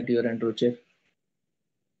presentation at your end, Ruchir.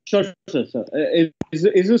 Sure, sir. Is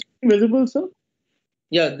the screen visible, sir?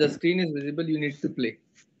 Yeah, the screen is visible. You need to play.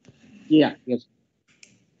 Yeah, yes.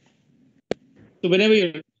 So whenever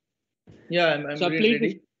you're... Yeah, I'm so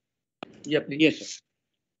ready. Yeah, please. Yes, sir.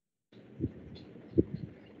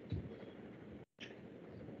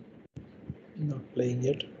 Not playing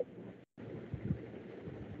yet.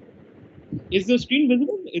 Is the screen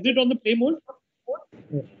visible? Is it on the play mode?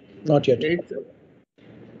 No, not yet.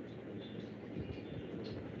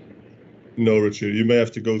 No, Richard, you may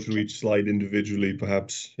have to go through each slide individually,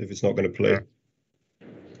 perhaps, if it's not going to play.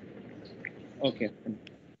 Okay.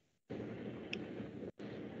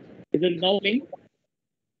 Is it now playing?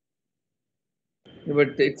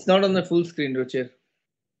 But it's not on the full screen, Ruchir.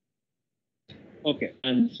 Okay,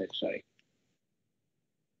 I'm sorry.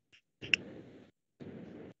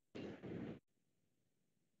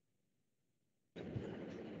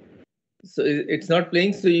 So it's not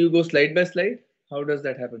playing, so you go slide by slide? How does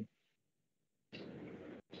that happen?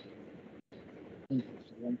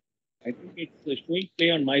 I think it's showing play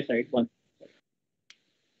on my side.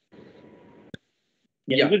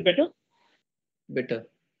 Yeah. Is it better? Better.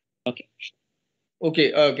 Okay.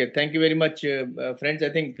 Okay. Thank you very much, friends. I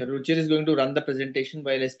think Ruchir is going to run the presentation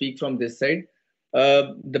while I speak from this side.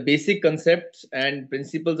 The basic concepts and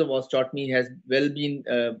principles of osteotomy has well been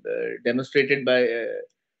demonstrated by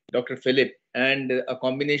Dr. Phillip, and a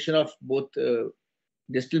combination of both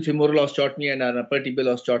distal femoral osteotomy and an upper tibial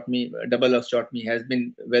osteotomy, double osteotomy, has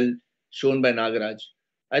been well shown by Nagraj.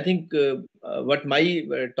 I think what my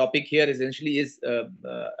topic here essentially is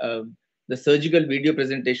the surgical video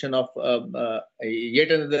presentation of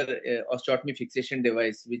yet another osteotomy fixation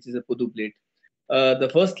device, which is a Pudu plate. The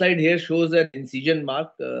first slide here shows an incision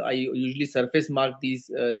mark. I usually surface mark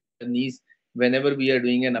these knees whenever we are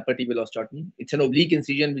doing an upper tibial osteotomy. It's an oblique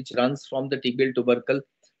incision which runs from the tibial tubercle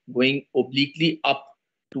going obliquely up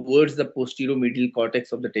towards the posterior medial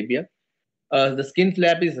cortex of the tibia. The skin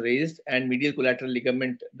flap is raised and medial collateral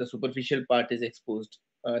ligament, the superficial part, is exposed.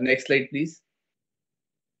 Next slide, please.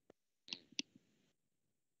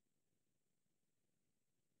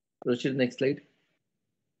 Roshir, next slide.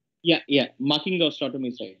 Yeah. Marking the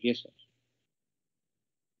osteotomy side. Yes, sir.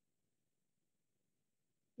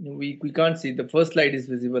 We can't see. The first slide is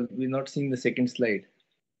visible. We're not seeing the second slide.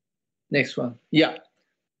 Next one. Yeah.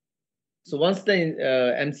 So once the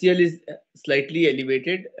MCL is slightly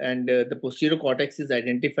elevated and the posterior cortex is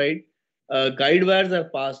identified, guide wires are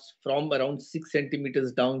passed from around 6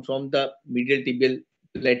 centimeters down from the medial tibial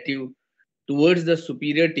plateau towards the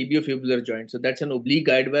superior tibiofibular joint. So that's an oblique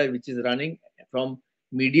guide wire which is running from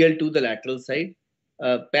medial to the lateral side.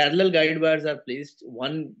 Parallel guide wires are placed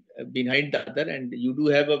one behind the other, and you do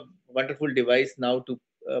have a wonderful device now to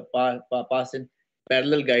pass in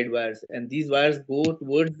parallel guide wires, and these wires go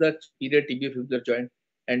towards the superior tibiofibular joint,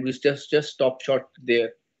 and we just stop short there.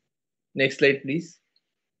 Next slide, please.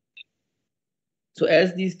 So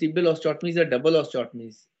as these tibial osteotomies are double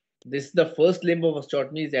osteotomies, this is the first limb of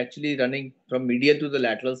osteotomy is actually running from medial to the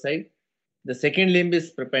lateral side. The second limb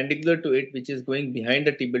is perpendicular to it, which is going behind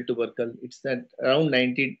the tibial tubercle. It's at around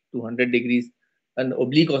 90 to 100 degrees. An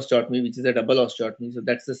oblique osteotomy, which is a double osteotomy. So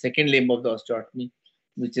that's the second limb of the osteotomy,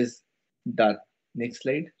 which is done. Next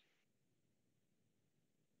slide.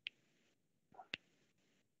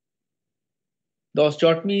 The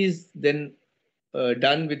osteotomy is then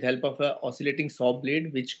done with help of an oscillating saw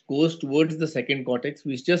blade, which goes towards the second cortex.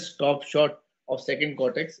 We just stop short of second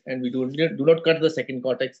cortex, and we do not cut the second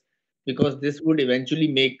cortex, because this would eventually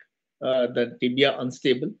make the tibia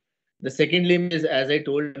unstable. The second limb is, as I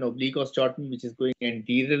told, an oblique osteotomy, which is going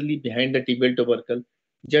anteriorly behind the tibial tubercle,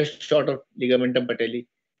 just short of ligamentum patelli.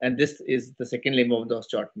 And this is the second limb of the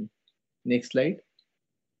osteotomy. Next slide.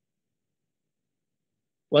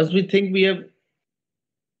 Once we think we have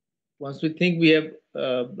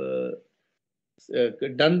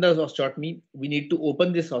done the osteotomy, we need to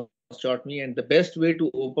open this osteotomy, and the best way to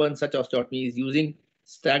open such osteotomy is using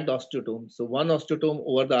stacked osteotome. So one osteotome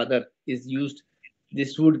over the other is used.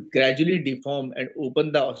 This would gradually deform and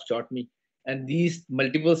open the osteotomy, and these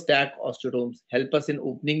multiple stack osteotomes help us in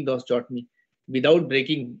opening the osteotomy without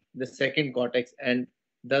breaking the second cortex, and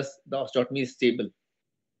thus the osteotomy is stable.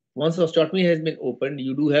 Once osteotomy has been opened,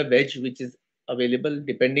 you do have wedge which is available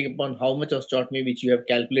depending upon how much osteotomy which you have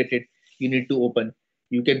calculated you need to open.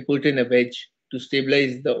 You can put in a wedge to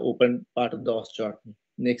stabilize the open part of the osteotomy.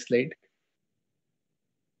 Next slide.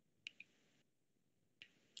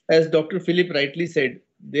 As Dr. Phillip rightly said,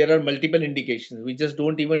 there are multiple indications. We just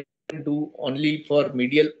don't even do only for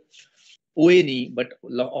medial OA knee, but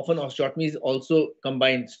often osteotomy is also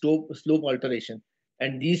combined slope alteration.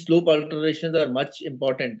 And these slope alterations are much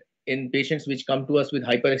important in patients which come to us with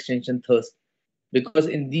hyperextension thirst, because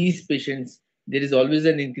in these patients, there is always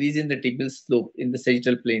an increase in the tibial slope in the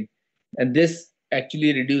sagittal plane. And this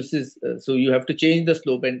actually reduces, so you have to change the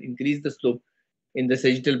slope and increase the slope in the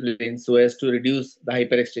sagittal plane so as to reduce the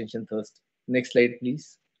hyperextension thirst. Next slide,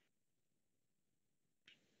 please.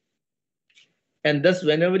 And thus,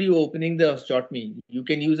 whenever you're opening the osteotomy, you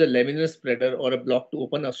can use a laminar spreader or a block to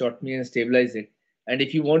open osteotomy and stabilize it. And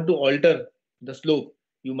if you want to alter the slope,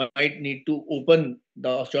 you might need to open the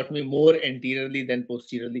osteotomy more anteriorly than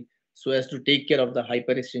posteriorly so as to take care of the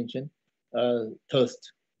hyperextension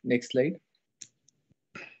thirst. Next slide.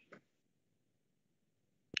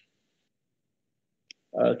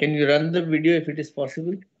 Can you run the video if it is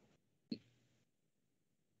possible?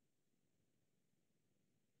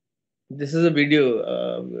 This is a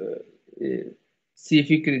video. See if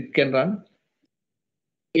you can run.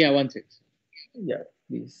 Yeah, 1 second. Yeah,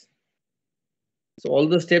 please. So all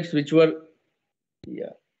the steps which were,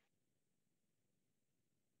 yeah.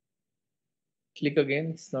 Click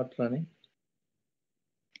again, it's not running.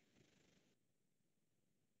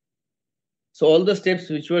 So all the steps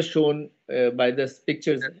which were shown by the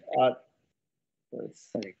pictures are,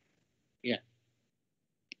 sorry. Yeah.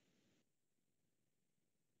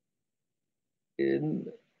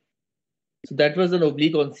 So that was an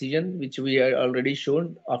oblique incision, which we had already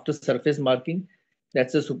shown after surface marking.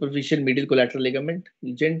 That's a superficial medial collateral ligament.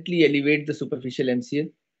 You gently elevate the superficial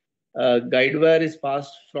MCL. Guide wire is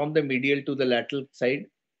passed from the medial to the lateral side.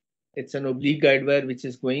 It's an oblique guide wire which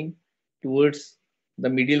is going towards the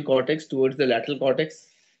medial cortex, towards the lateral cortex,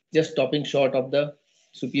 just stopping short of the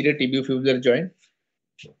superior tibiofibular joint.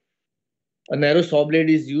 A narrow saw blade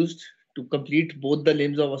is used to complete both the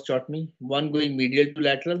limbs of osteotomy, one going medial to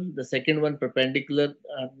lateral, the second one perpendicular,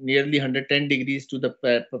 nearly 110 degrees to the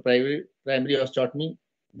primary osteotomy,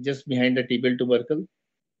 just behind the tibial tubercle.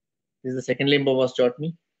 This is the second limb of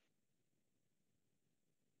osteotomy.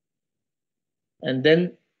 And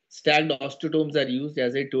then stacked osteotomes are used,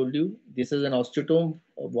 as I told you. This is an osteotome,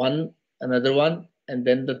 one, another one, and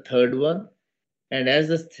then the third one. And as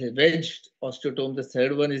the wedged osteotome, the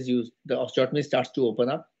third one is used, the osteotomy starts to open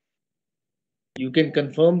up. You can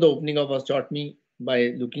confirm the opening of osteotomy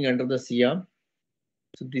by looking under the C-arm.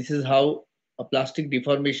 So this is how a plastic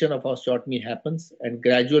deformation of osteotomy happens, and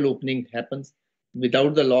gradual opening happens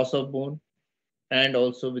without the loss of bone and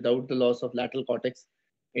also without the loss of lateral cortex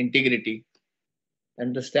integrity.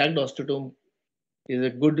 And the stacked osteotome is a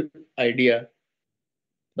good idea.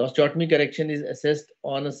 The osteotomy correction is assessed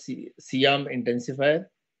on a C-arm intensifier,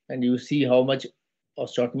 and you see how much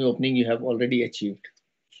osteotomy opening you have already achieved.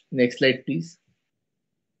 Next slide, please.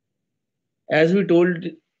 As we told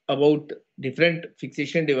about different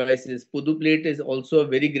fixation devices, Pudu plate is also a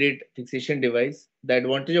very great fixation device. The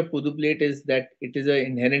advantage of Pudu plate is that it is an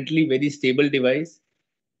inherently very stable device.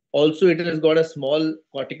 Also, it has got a small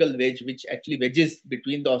cortical wedge which actually wedges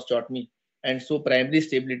between the osteotomy, and so primary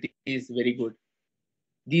stability is very good.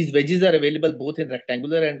 These wedges are available both in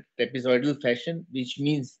rectangular and trapezoidal fashion, which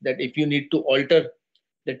means that if you need to alter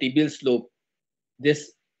the tibial slope,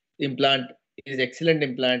 this implant is excellent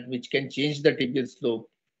implant which can change the tibial slope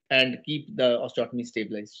and keep the osteotomy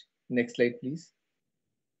stabilized. Next slide, please.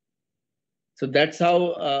 So that's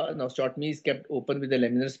how an osteotomy is kept open with a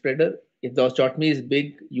laminar spreader. If the osteotomy is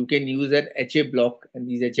big, you can use an HA block, and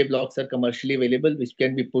these HA blocks are commercially available, which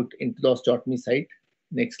can be put into the osteotomy site.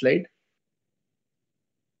 Next slide.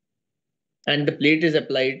 And the plate is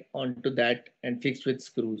applied onto that and fixed with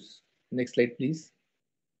screws. Next slide, please.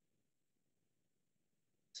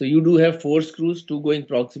 So you do have 4 screws, 2 going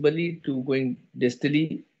proximally, 2 going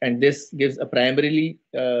distally, and this gives a primarily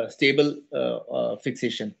stable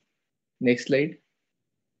fixation. Next slide.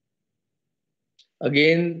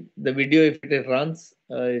 Again, the video, if it runs,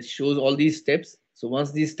 it shows all these steps. So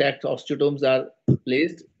once these stacked osteotomes are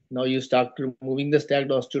placed, now you start removing the stacked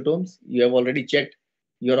osteotomes. You have already checked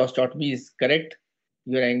your osteotomy is correct,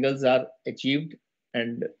 your angles are achieved,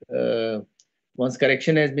 and once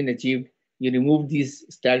correction has been achieved, you remove these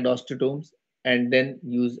stacked osteotomes and then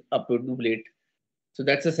use a Pudu plate. So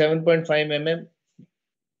that's a 7.5 mm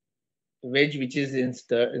wedge which is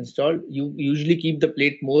installed. You usually keep the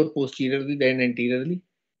plate more posteriorly than anteriorly.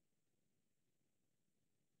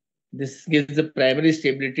 This gives the primary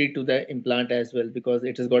stability to the implant as well because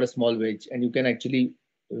it has got a small wedge and you can actually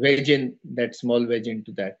wedge in that small wedge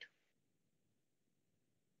into that.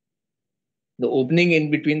 The opening in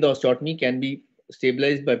between the osteotomy can be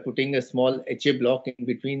stabilized by putting a small HA block in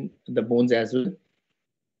between the bones as well.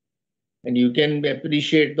 And you can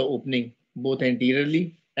appreciate the opening both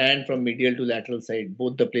anteriorly and from medial to lateral side,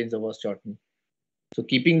 both the planes of osteotomy. So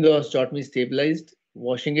keeping the osteotomy stabilized,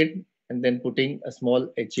 washing it, and then putting a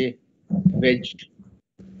small HA wedge,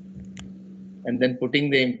 and then putting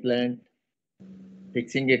the implant,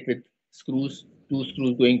 fixing it with screws, 2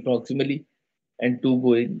 screws going proximally and 2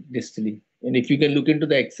 going distally. And if you can look into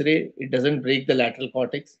the X-ray, it doesn't break the lateral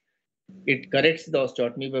cortex. It corrects the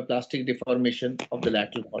osteotomy by plastic deformation of the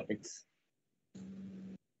lateral cortex.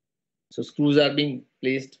 So screws are being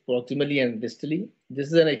placed proximally and distally. This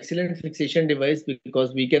is an excellent fixation device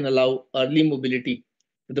because we can allow early mobility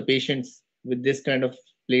to the patients with this kind of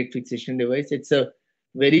plate fixation device. It's a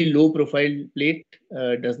very low profile plate,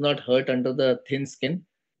 does not hurt under the thin skin,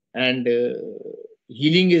 and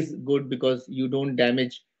healing is good because you don't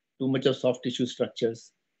damage too much of soft tissue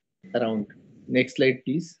structures around. Next slide,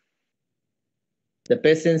 please. The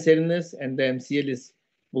pes sensorinis and the MCL is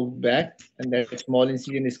moved back and that small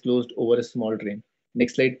incision is closed over a small drain.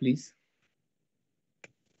 Next slide, please.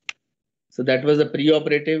 So that was a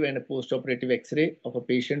pre-operative and a post-operative X-ray of a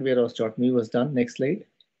patient where osteotomy was done. Next slide.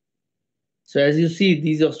 So as you see,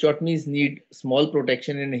 these osteotomies need small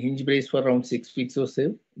protection in a hinge brace for around 6 weeks or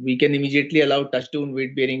so. We can immediately allow touchdown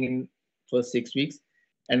weight bearing in first 6 weeks,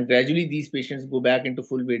 and gradually these patients go back into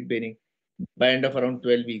full weight bearing by end of around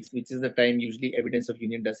 12 weeks, which is the time usually evidence of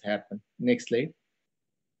union does happen. Next slide.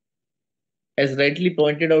 As rightly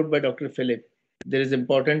pointed out by Dr. Phillip, there is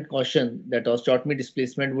important caution that osteotomy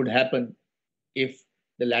displacement would happen if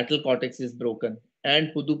the lateral cortex is broken.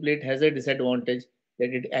 And Pudu plate has a disadvantage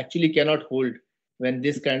that it actually cannot hold when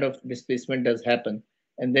this kind of displacement does happen.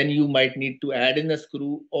 And then you might need to add in a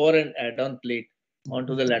screw or an add-on plate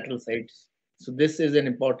onto the lateral sides. So this is an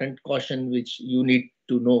important caution which you need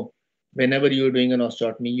to know whenever you're doing an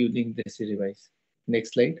osteotomy using this device.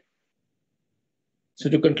 Next slide. So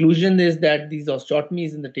the conclusion is that these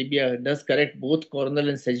osteotomies in the tibia does correct both coronal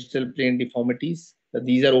and sagittal plane deformities.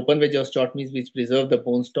 These are open wedge osteotomies which preserve the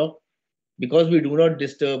bone stock. Because we do not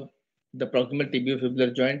disturb the proximal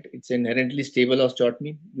tibiofibular joint, it's inherently stable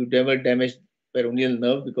osteotomy. You never damage peroneal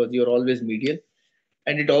nerve because you're always medial.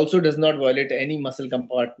 And it also does not violate any muscle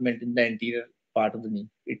compartment in the anterior part of the knee.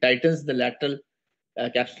 It tightens the lateral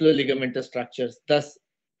capsular ligamentous structures, thus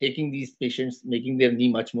taking these patients, making their knee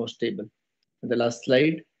much more stable. The last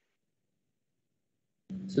slide.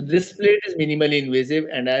 So this plate is minimally invasive,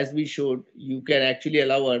 and as we showed, you can actually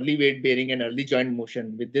allow early weight bearing and early joint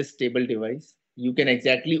motion with this stable device. You can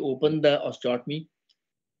exactly open the osteotomy,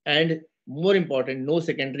 and more important, no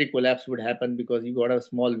secondary collapse would happen because you got a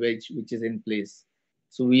small wedge which is in place.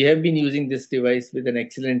 So we have been using this device with an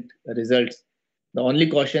excellent results. The only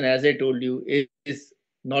caution, as I told you, is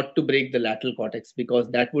not to break the lateral cortex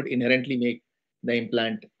because that would inherently make the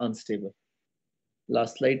implant unstable.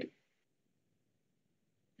 Last slide.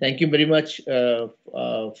 Thank you very much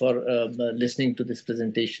for listening to this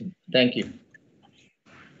presentation. Thank you.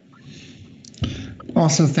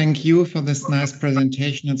 Also, thank you for this nice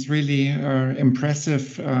presentation. It's really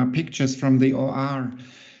impressive pictures from the OR.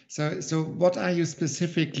 So what are you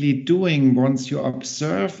specifically doing once you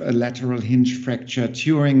observe a lateral hinge fracture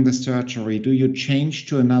during the surgery? Do you change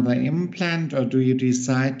to another implant or do you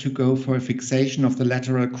decide to go for a fixation of the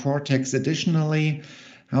lateral cortex additionally?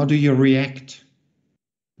 How do you react?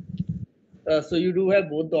 So you do have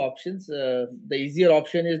both the options. The easier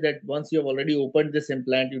option is that once you have already opened this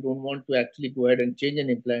implant, you don't want to actually go ahead and change an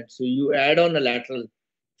implant. So you add on a lateral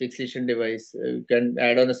fixation device. You can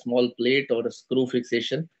add on a small plate or a screw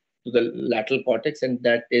fixation to the lateral cortex, and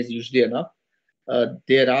that is usually enough.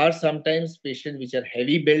 There are sometimes patients which are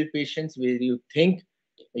heavy build patients where you think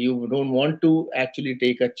you don't want to actually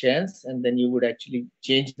take a chance, and then you would actually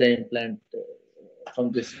change the implant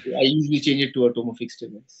from this. I usually change it to a tomofixed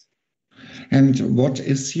device. And what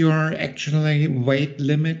is your actually weight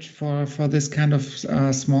limit for this kind of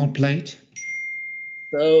small plate?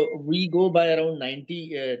 So we go by around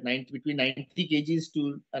 90 between 90 kgs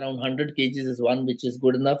to around 100 kgs is one which is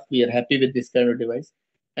good enough. We are happy with this kind of device.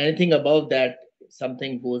 Anything above that,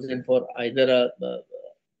 something goes in for either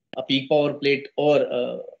a peak power plate or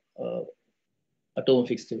a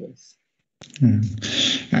tomofixed device.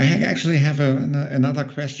 I actually have another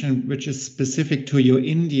question, which is specific to your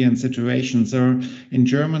Indian situation. So in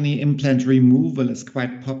Germany, implant removal is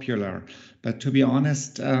quite popular. But to be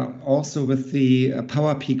honest, also with the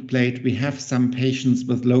power peak plate, we have some patients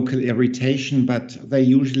with local irritation, but they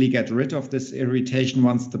usually get rid of this irritation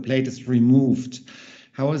once the plate is removed.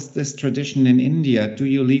 How is this tradition in India? Do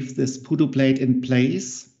you leave this Pudu plate in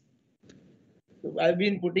place? I've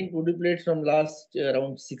been putting Pudu plates from last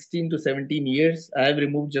around 16 to 17 years. I have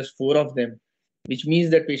removed just 4 of them, which means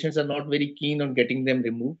that patients are not very keen on getting them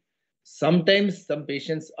removed. Sometimes some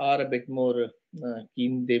patients are a bit more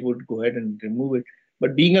keen, they would go ahead and remove it.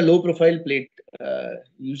 But being a low profile plate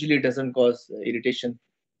usually doesn't cause irritation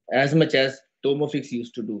as much as Tomofix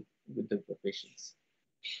used to do with the patients.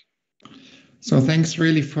 So thanks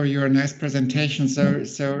really for your nice presentation. So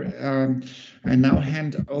I now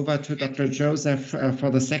hand over to Dr. Joseph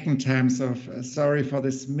for the second time. So sorry for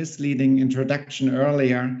this misleading introduction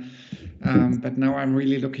earlier. But now I'm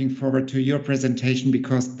really looking forward to your presentation,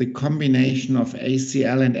 because the combination of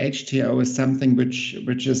ACL and HTO is something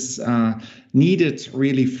which is needed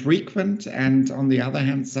really frequent. And on the other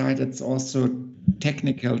hand side, it's also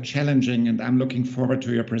technical, challenging, and I'm looking forward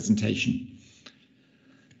to your presentation.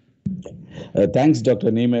 Thanks,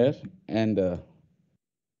 Dr. Niemeyer, and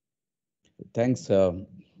thanks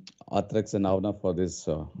Arthrex and Avna for this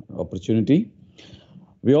opportunity.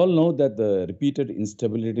 We all know that the repeated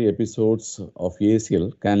instability episodes of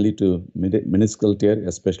ACL can lead to meniscal tear,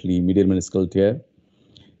 especially medial meniscal tear,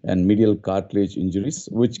 and medial cartilage injuries,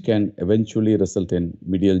 which can eventually result in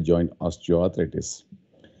medial joint osteoarthritis.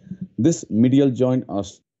 This medial joint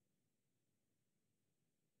osteoarthritis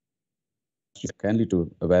can lead to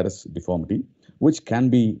a varus deformity, which can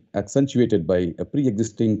be accentuated by a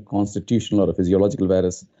pre-existing constitutional or a physiological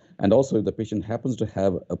varus. And also, if the patient happens to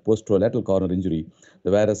have a posterolateral corner injury,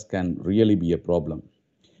 the varus can really be a problem.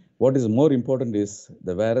 What is more important is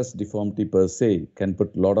the varus deformity per se can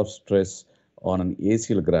put a lot of stress on an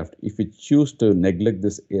ACL graft. If you choose to neglect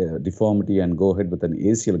this deformity and go ahead with an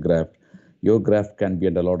ACL graft, your graft can be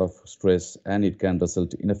under a lot of stress and it can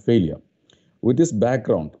result in a failure. With this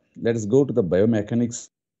background, let us go to the biomechanics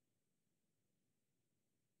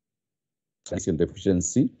of ACL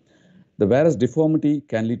deficiency. The varus deformity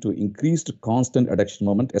can lead to increased constant adduction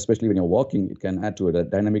moment, especially when you're walking. It can add to a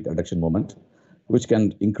dynamic adduction moment, which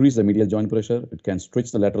can increase the medial joint pressure. It can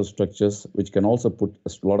stretch the lateral structures, which can also put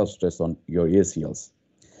a lot of stress on your ACLs.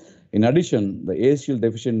 In addition, the ACL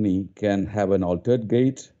deficient knee can have an altered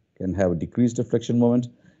gait, can have a decreased flexion moment.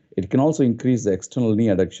 It can also increase the external knee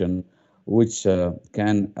adduction, which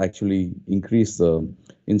can actually increase the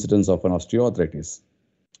incidence of an osteoarthritis.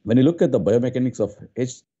 When you look at the biomechanics of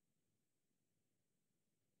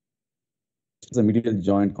the medial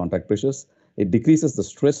joint contact pressures, it decreases the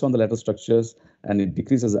stress on the lateral structures and it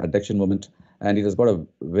decreases the adduction moment, and it has got a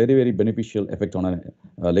very, very beneficial effect on a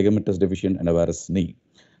ligamentous deficient and a varus knee.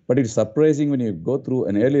 But it's surprising when you go through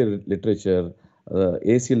an earlier literature,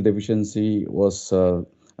 ACL deficiency was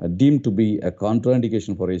deemed to be a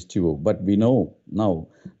contraindication for HTO, but we know now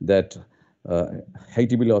that high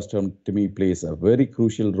tibial osteotomy plays a very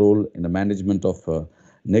crucial role in the management of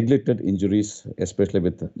neglected injuries, especially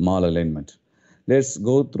with malalignment. Let's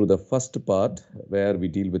go through the first part where we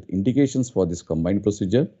deal with indications for this combined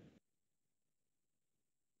procedure.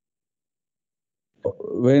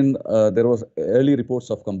 When there was early reports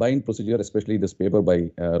of combined procedure, especially this paper by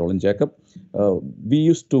Roland Jacob, we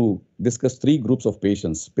used to discuss 3 groups of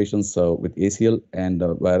patients with ACL and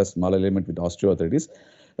varus malalignment with osteoarthritis.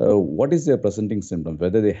 What is their presenting symptom,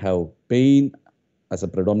 whether they have pain as a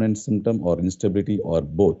predominant symptom or instability or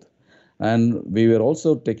both. And we were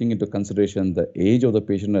also taking into consideration the age of the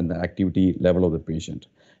patient and the activity level of the patient.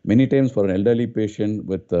 Many times for an elderly patient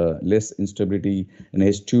with less instability, an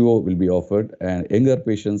H2O will be offered, and younger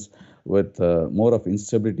patients with more of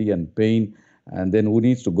instability and pain, and then who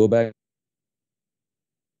needs to go back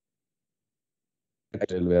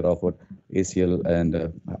were offered ACL and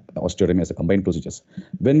osteotomy as a combined procedures.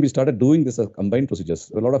 When we started doing this as combined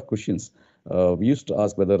procedures, a lot of questions. We used to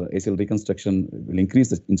ask whether ACL reconstruction will increase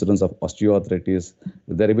the incidence of osteoarthritis,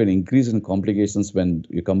 will there be an increase in complications when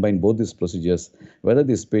you combine both these procedures, whether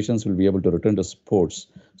these patients will be able to return to sports.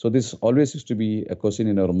 So this always used to be a question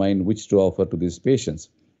in our mind, which to offer to these patients.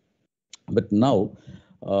 But now,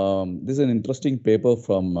 this is an interesting paper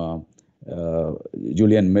from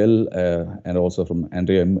Julian Mill and also from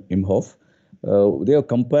Andrea Imhoff. They have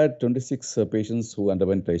compared 26 patients who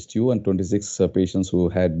underwent STU and 26 patients who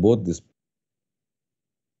had both this.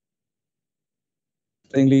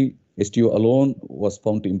 Interestingly, STU alone was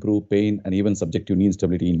found to improve pain and even subjective knee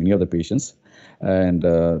instability in many of the patients. And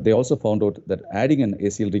they also found out that adding an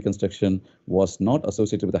ACL reconstruction was not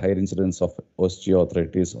associated with a higher incidence of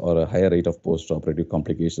osteoarthritis or a higher rate of post-operative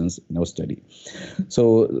complications in our study.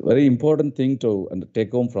 So very important thing to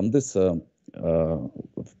take home from this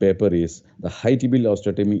paper is the high tibial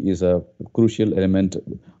osteotomy is a crucial element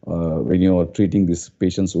when you are treating these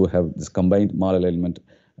patients who have this combined malalignment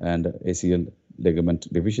and ACL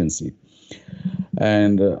ligament deficiency.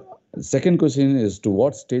 And second question is, to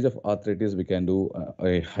what stage of arthritis we can do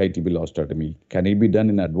a high tibial osteotomy? Can it be done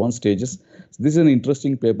in advanced stages? So this is an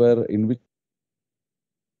interesting paper in which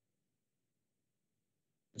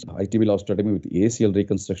high tibial osteotomy with ACL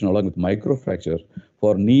reconstruction along with microfracture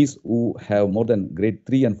for knees who have more than grade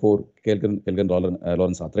 3 and 4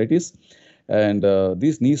 Kellgren-Lawrence arthritis. And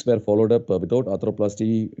these knees were followed up without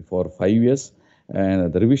arthroplasty for 5 years.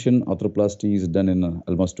 And the revision arthroplasty is done in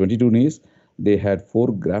almost 22 knees. They had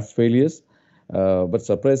 4 graft failures, but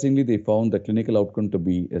surprisingly, they found the clinical outcome to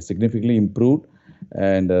be significantly improved.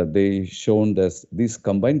 And they shown that these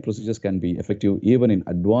combined procedures can be effective even in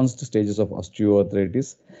advanced stages of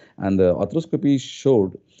osteoarthritis. And the arthroscopy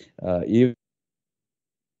showed even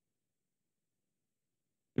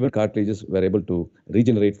cartilages were able to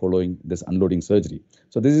regenerate following this unloading surgery.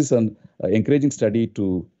 So this is an encouraging study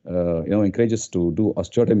to encourage us to do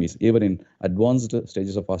osteotomies even in advanced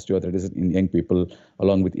stages of osteoarthritis in young people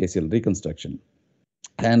along with ACL reconstruction.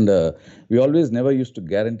 And we always never used to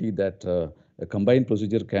guarantee that a combined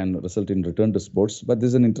procedure can result in return to sports, but this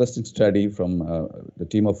is an interesting study from the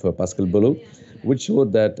team of Pascal Bellou, which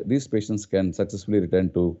showed that these patients can successfully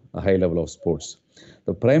return to a high level of sports.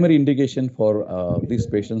 The primary indication for these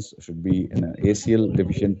patients should be an ACL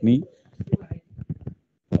deficient knee.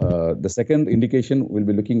 The second indication, we'll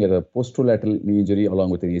be looking at a posterolateral knee injury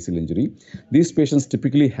along with an ACL injury. These patients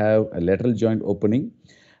typically have a lateral joint opening,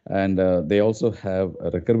 and they also have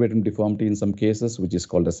a recurvatum deformity in some cases, which is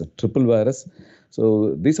called as a triple varus.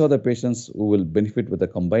 So these are the patients who will benefit with a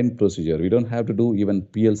combined procedure. We don't have to do even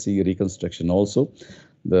PLC reconstruction also.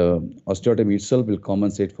 The osteotomy itself will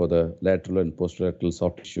compensate for the lateral and posterolateral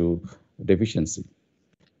soft tissue deficiency.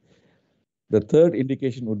 The third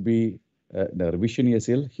indication would be the revision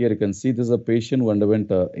ACL. Here you can see this is a patient who underwent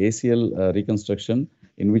ACL reconstruction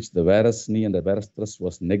in which the varus knee and the varus thrust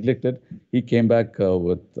was neglected. He came back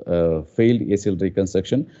with failed ACL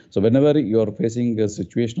reconstruction. So whenever you are facing a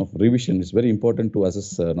situation of revision, it's very important to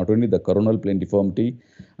assess not only the coronal plane deformity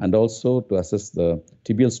and also to assess the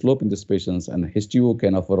tibial slope in these patients. And HTO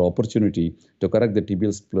can offer opportunity to correct the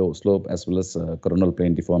tibial slope as well as coronal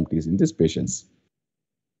plane deformities in these patients.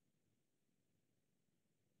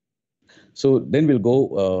 So then we'll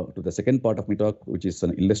go to the second part of my talk, which is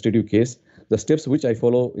an illustrative case. The steps which I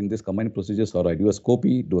follow in this combined procedures are I do a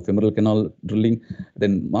scopy, do a femoral canal drilling,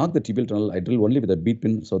 then mark the tibial tunnel. I drill only with a bead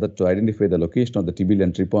pin so that to identify the location of the tibial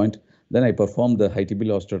entry point. Then I perform the high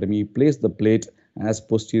tibial osteotomy, place the plate as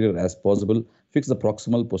posterior as possible, fix the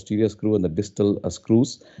proximal posterior screw and the distal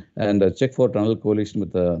screws, and check for tunnel correlation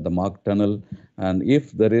with the marked tunnel. And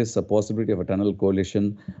if there is a possibility of a tunnel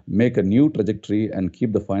correlation, make a new trajectory and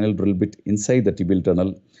keep the final drill bit inside the tibial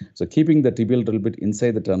tunnel. So keeping the tibial drill bit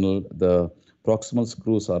inside the tunnel, the proximal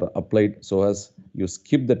screws are applied so as you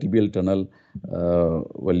skip the tibial tunnel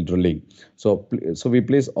while drilling. So we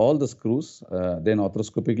place all the screws. Then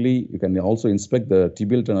arthroscopically, you can also inspect the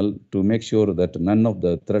tibial tunnel to make sure that none of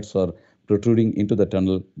the threads are protruding into the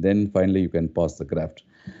tunnel. Then finally, you can pass the graft.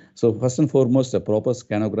 So first and foremost, a proper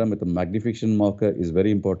scanogram with a magnification marker is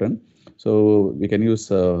very important. So we can use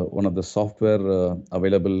one of the software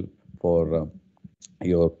available for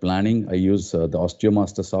your planning. I use the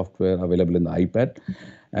OsteoMaster software available in the iPad.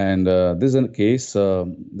 And this is a case,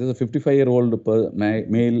 this is a 55-year-old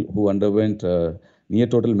male who underwent near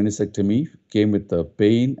total meniscectomy, came with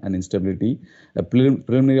pain and instability. A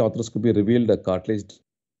preliminary arthroscopy revealed a cartilage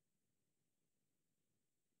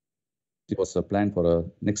it was planned for a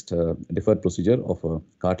next deferred procedure of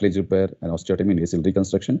cartilage repair and osteotomy and ACL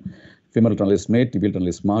reconstruction. Femoral tunnel is made, tibial tunnel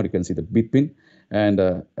is marked. You can see the bead pin, and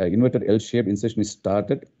inverted L-shaped incision is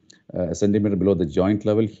started a centimeter below the joint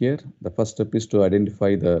level here. The first step is to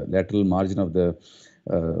identify the lateral margin of the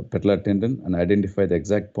patellar tendon and identify the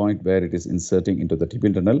exact point where it is inserting into the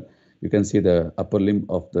tibial tunnel. You can see the upper limb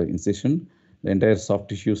of the incision. The entire soft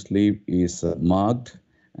tissue sleeve is marked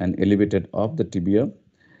and elevated off the tibia.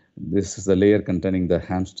 This is the layer containing the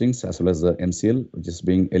hamstrings as well as the MCL, which is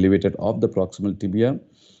being elevated off the proximal tibia.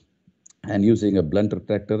 And using a blunt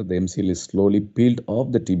retractor, the MCL is slowly peeled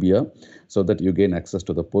off the tibia so that you gain access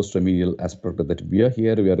to the posteromedial aspect of the tibia.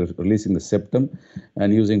 Here we are releasing the septum,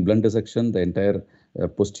 and using blunt dissection, the entire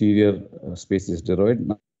posterior space is destroyed.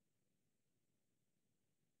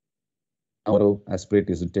 Now aspirate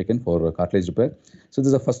is taken for cartilage repair. So this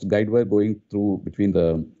is the first guide wire going through between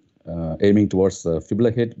the aiming towards the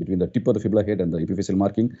fibula head, between the tip of the fibula head and the epiphyseal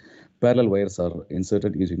marking. Parallel wires are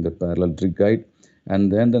inserted using the parallel drip guide,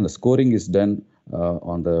 and then the scoring is done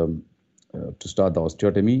on the to start the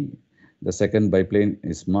osteotomy. The second biplane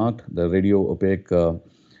is marked. The radio opaque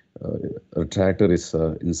retractor is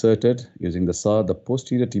inserted using the saw. The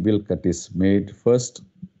posterior tibial cut is made first,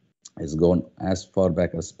 is gone as far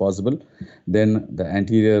back as possible. Then the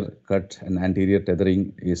anterior cut and anterior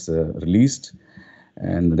tethering is released,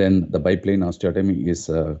 and then the biplane osteotomy is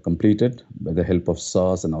completed by the help of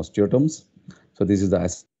saws and osteotomes. So this is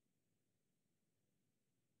the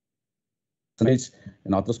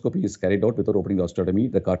an arthroscopy is carried out without opening the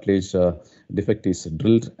osteotomy. The cartilage defect is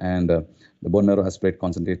drilled, and the bone marrow aspirate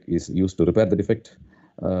concentrate is used to repair the defect.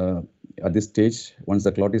 At this stage, once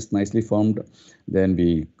the clot is nicely formed, then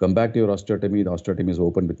we come back to your osteotomy. The osteotomy is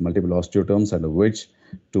opened with multiple osteotomes and a wedge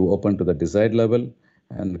to open to the desired level.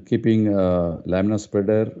 And keeping laminar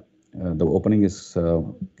spreader, the opening is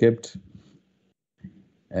kept.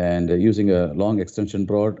 And using a long extension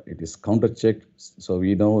rod, it is counter-checked. So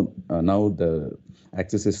we know now the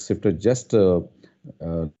axis is shifted just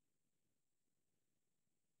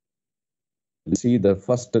see the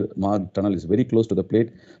first marked tunnel is very close to the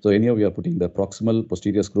plate. So anyhow, we are putting the proximal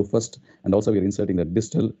posterior screw first, and also we are inserting the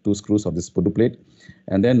distal 2 screws of this pudu plate.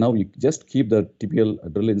 And then now you just keep the tibial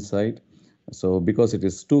drill inside. So because it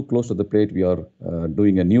is too close to the plate, we are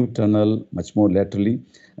doing a new tunnel much more laterally,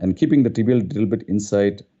 and keeping the tibial drill bit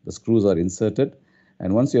inside, the screws are inserted.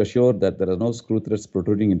 And once you are sure that there are no screw threads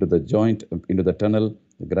protruding into the joint, into the tunnel,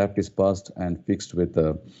 the graft is passed and fixed with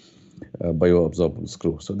a bioabsorbable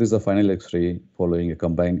screw. So this is a final X-ray following a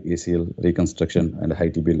combined ACL reconstruction and a high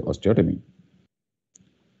tibial osteotomy.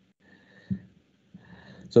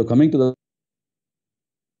 So coming to the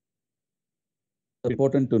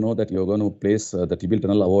important to know that you're going to place the tibial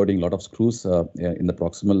tunnel avoiding a lot of screws in the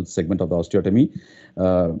proximal segment of the osteotomy.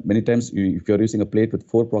 Many times, if you're using a plate with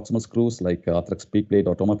 4 proximal screws like Arthrex peak plate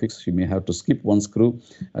or Tomafix, you may have to skip 1 screw,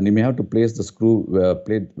 and you may have to place the screw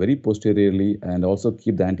plate very posteriorly and also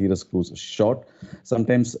keep the anterior screws short.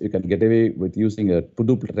 Sometimes you can get away with using a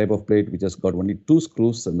pudu type of plate which has got only 2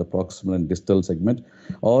 screws in the proximal and distal segment,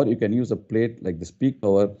 or you can use a plate like this peak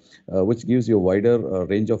cover which gives you a wider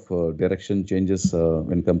range of direction changes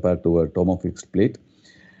when compared to a Tomafix plate.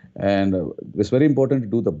 And it's very important to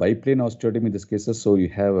do the biplane osteotomy in this cases, so you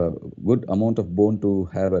have a good amount of bone to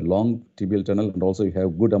have a long tibial tunnel, and also you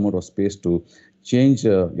have good amount of space to change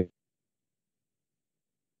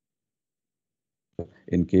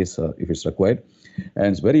in case if it's required. And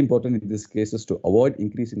it's very important in these cases to avoid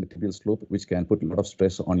increasing the tibial slope, which can put a lot of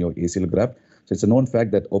stress on your ACL graft. So it's a known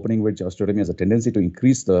fact that opening wedge osteotomy has a tendency to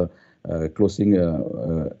increase the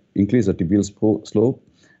increase the tibial slope,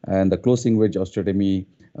 and the closing wedge osteotomy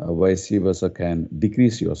vice versa can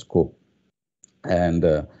decrease your scope. And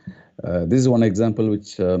this is one example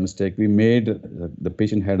which mistake we made. The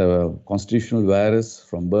patient had a constitutional varus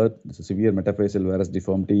from birth. It's a severe metaphyseal varus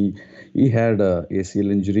deformity. He had a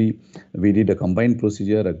ACL injury. We did a combined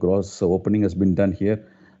procedure. A gross opening has been done here,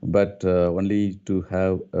 but only to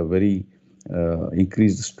have a very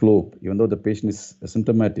increased slope, even though the patient is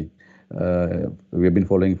asymptomatic. We have been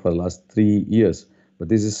following for the last 3 years, but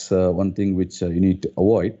this is one thing which you need to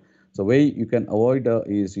avoid. So way you can avoid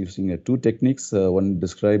is using 2 techniques, one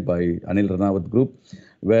described by Anil Ranawat group,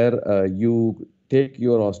 where you take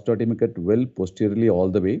your osteotomy cut well posteriorly all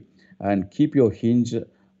the way and keep your hinge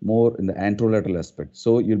more in the anterolateral aspect.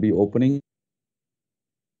 So you'll be opening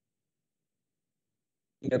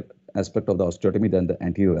aspect of the osteotomy than the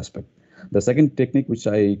anterior aspect. The second technique which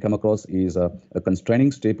I come across is a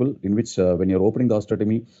constraining staple, in which when you're opening the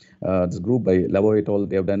osteotomy, this group by Lavo et al.,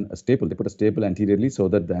 they have done a staple. They put a staple anteriorly so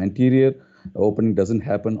that the anterior opening doesn't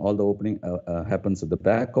happen. All the opening happens at the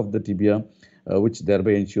back of the tibia, which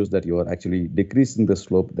thereby ensures that you are actually decreasing the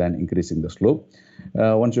slope than increasing the slope.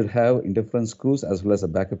 One should have interference screws as well as a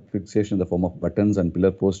backup fixation in the form of buttons and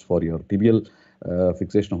pillar post for your tibial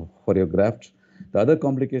fixation for your graft. The other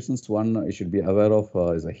complications one you should be aware of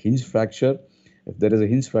is a hinge fracture. If there is a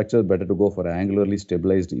hinge fracture, better to go for an angularly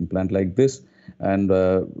stabilized implant like this. And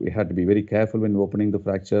we have to be very careful when opening the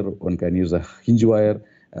fracture. One can use a hinge wire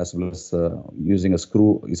as well as using a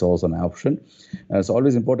screw is also an option. It's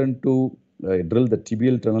always important to drill the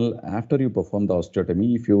tibial tunnel after you perform the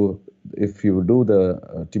osteotomy. If you do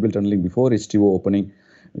the tibial tunneling before HTO opening,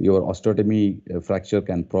 your osteotomy fracture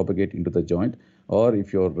can propagate into the joint. Or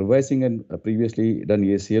if you're revising a previously done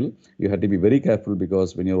ACL, you have to be very careful,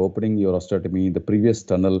 because when you're opening your osteotomy, the previous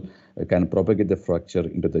tunnel can propagate the fracture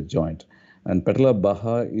into the joint. And patellar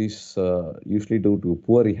baha is usually due to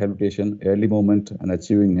poor rehabilitation. Early movement and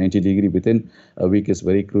achieving 90-degree within a week is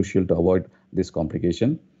very crucial to avoid this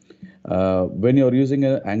complication. When you're using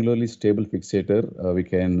an angularly stable fixator, we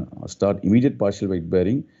can start immediate partial weight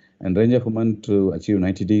bearing, and range of movement to achieve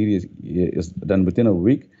 90 degrees is done within a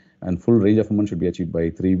week, and full range of movement should be achieved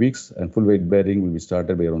by 3 weeks, and full weight bearing will be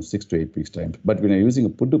started by around 6 to 8 weeks time. But when you're using a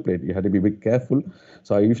put-to plate, you have to be a bit careful.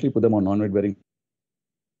 So I usually put them on non-weight bearing.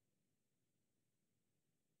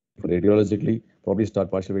 Radiologically, probably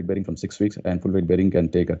start partial weight bearing from 6 weeks, and full weight bearing can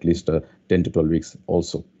take at least 10 to 12 weeks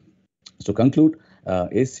also. To conclude,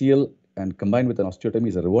 ACL and combined with an osteotomy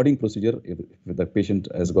is a rewarding procedure if the patient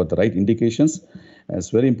has got the right indications.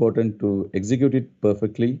 It's very important to execute it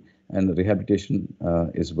perfectly, and rehabilitation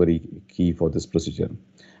is very key for this procedure.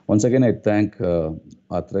 Once again, I thank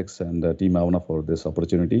Arthrex and Team Avana for this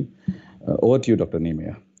opportunity. Over to you, Dr.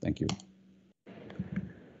 Niemeyer. Thank you.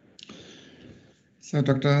 So,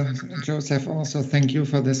 Dr. Joseph, also thank you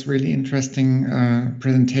for this really interesting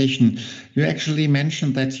presentation. You actually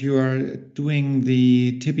mentioned that you are doing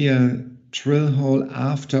the tibial drill hole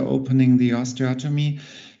after opening the osteotomy.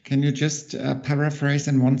 Can you just paraphrase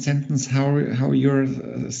in one sentence how your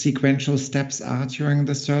sequential steps are during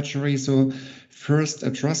the surgery? So first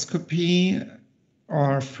arthroscopy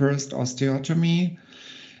or first osteotomy?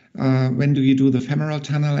 When do you do the femoral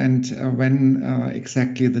tunnel, and when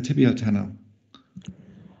exactly the tibial tunnel?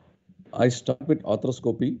 I start with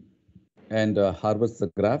arthroscopy and harvest the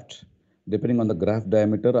graft. Depending on the graft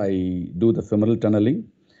diameter, I do the femoral tunneling,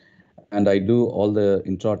 and I do all the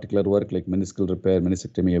intra-articular work like meniscal repair,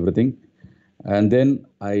 meniscectomy, everything. And then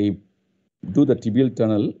I do the tibial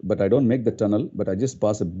tunnel, but I don't make the tunnel, but I just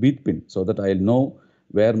pass a bead pin so that I'll know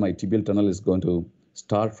where my tibial tunnel is going to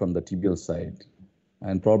start from the tibial side,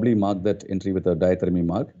 and probably mark that entry with a diathermy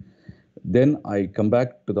mark. Then I come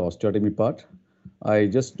back to the osteotomy part. I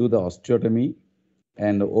just do the osteotomy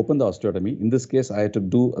and open the osteotomy. In this case, I had to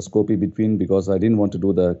do a scopy between because I didn't want to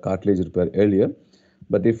do the cartilage repair earlier.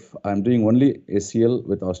 But if I'm doing only ACL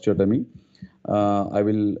with osteotomy, I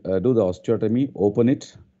will do the osteotomy, open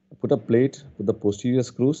it, put a plate, put the posterior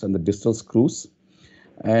screws and the distal screws.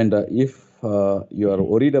 And if you are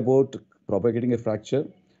worried about propagating a fracture,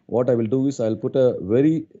 what I will do is I'll put a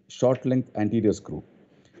very short length anterior screw,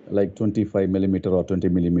 like 25 millimeter or 20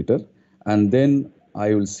 millimeter. And then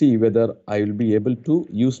I will see whether I will be able to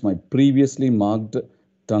use my previously marked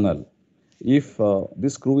tunnel. If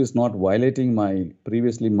this screw is not violating my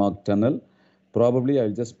previously marked tunnel, probably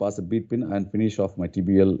I'll just pass a bead pin and finish off my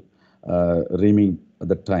tibial reaming at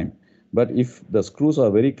that time. But if the screws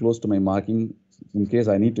are very close to my marking, in case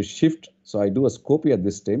I need to shift, so I do a scopy at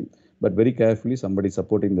this time, but very carefully, somebody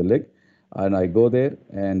supporting the leg, and I go there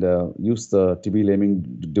and use the tibial aiming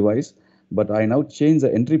device. But I now change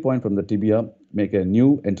the entry point from the tibia, make a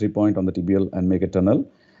new entry point on the tibial and make a tunnel.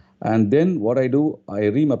 And then what I do, I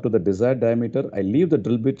ream up to the desired diameter. I leave the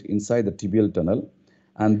drill bit inside the tibial tunnel,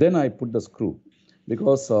 and then I put the screw,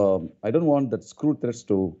 because I don't want that screw threads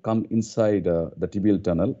to come inside the tibial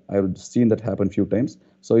tunnel. I've seen that happen a few times.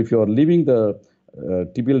 So if you're leaving the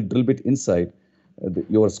tibial drill bit inside,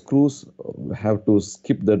 your screws have to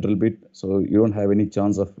skip the drill bit, so you don't have any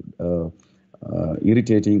chance of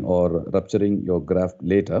irritating or rupturing your graft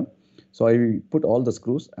later. So I put all the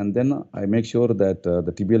screws, and then I make sure that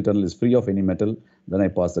the tibial tunnel is free of any metal. Then I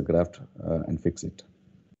pass the graft and fix it.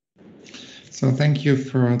 So thank you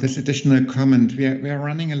for this additional comment. We are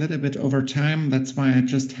running a little bit over time. That's why I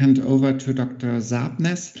just hand over to Dr.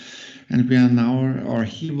 Sabnis. And we are now, or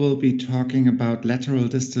he will be talking about lateral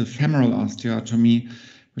distal femoral osteotomy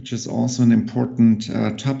which is also an important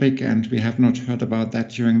topic, and we have not heard about that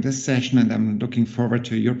during this session, and I'm looking forward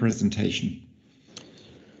to your presentation.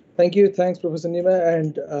 Thank you. Thanks, Professor Niemeyer,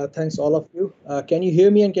 and thanks all of you. Can you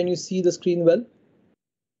hear me and can you see the screen well?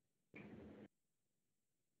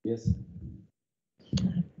 Yes.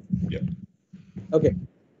 Yep. Okay.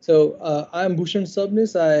 So I'm Bhushan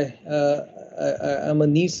Sabnis. I'm a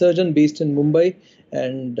knee surgeon based in Mumbai,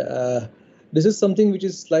 and this is something which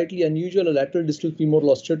is slightly unusual, a lateral distal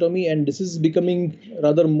femoral osteotomy, and this is becoming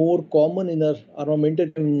rather more common in our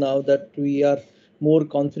armamentarium now that we are more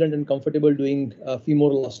confident and comfortable doing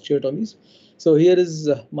femoral osteotomies. So here is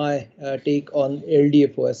my take on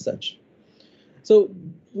LDFO as such. So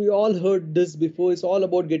we all heard this before. It's all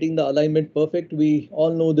about getting the alignment perfect. We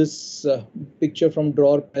all know this picture from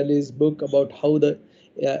Dror Pele's book about how the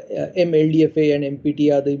MLDFA and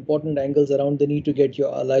MPT are the important angles around the knee to get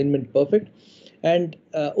your alignment perfect. And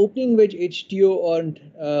opening wedge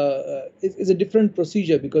HTO is a different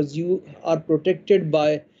procedure because you are protected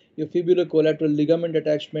by your fibular collateral ligament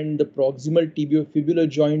attachment, the proximal tibiofibular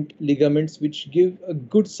joint ligaments, which give a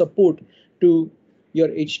good support to your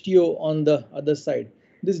HTO on the other side.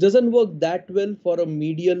 This doesn't work that well for a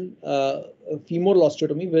medial femoral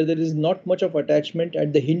osteotomy where there is not much of attachment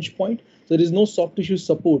at the hinge point. So there is no soft tissue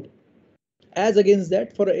support. As against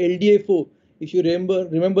that, for a LDFO, if you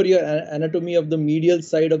remember your anatomy of the medial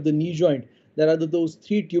side of the knee joint, there are those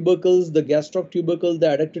three tubercles, the gastroc tubercle, the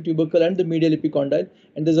adductor tubercle, and the medial epicondyle.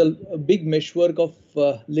 And there's a big meshwork of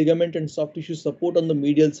ligament and soft tissue support on the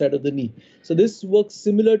medial side of the knee. So this works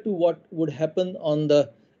similar to what would happen on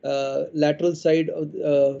the lateral side of,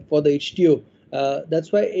 for the HTO.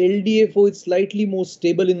 That's why LDFO is slightly more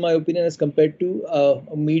stable, in my opinion, as compared to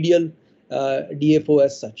a medial DFO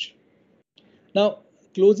as such. Now,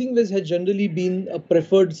 closing wedge has generally been a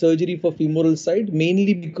preferred surgery for femoral side,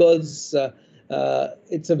 mainly because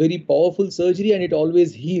it's a very powerful surgery and it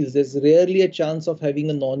always heals. There's rarely a chance of having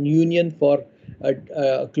a non-union for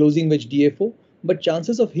a closing wedge DFO, but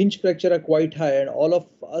chances of hinge fracture are quite high. And all of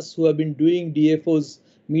us who have been doing DFOs,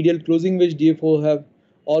 medial closing wedge DFO, have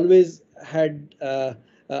always had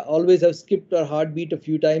always have skipped our heartbeat a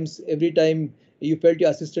few times every time you felt your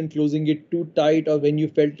assistant closing it too tight, or when you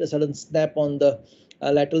felt a sudden snap on the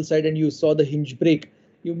lateral side and you saw the hinge break.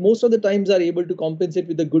 You most of the times are able to compensate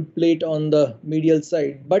with a good plate on the medial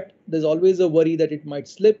side, but there's always a worry that it might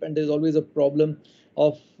slip, and there's always a problem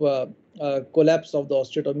of collapse of the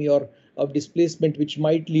osteotomy or of displacement, which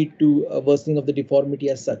might lead to a worsening of the deformity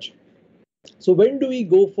as such. So when do we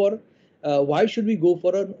go for, why should we go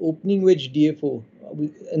for an opening wedge DFO?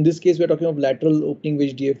 In this case, we're talking of lateral opening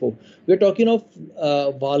wedge DFO. We're talking of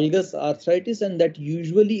valgus arthritis, and that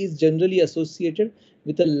usually is generally associated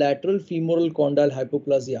with a lateral femoral condyle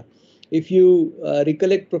hypoplasia. If you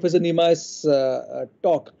recollect Professor Niemeyer's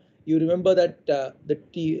talk, you remember that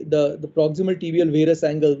the proximal tibial varus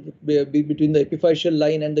angle between the epiphyseal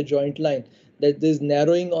line and the joint line, that there's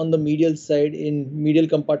narrowing on the medial side in medial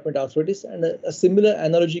compartment arthritis, and a similar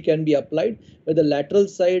analogy can be applied where the lateral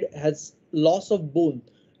side has loss of bone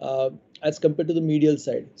as compared to the medial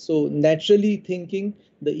side. So naturally thinking,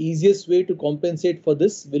 the easiest way to compensate for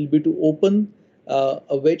this will be to open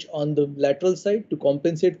a wedge on the lateral side to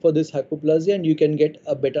compensate for this hypoplasia, and you can get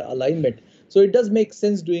a better alignment. So it does make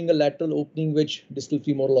sense doing a lateral opening wedge distal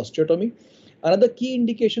femoral osteotomy. Another key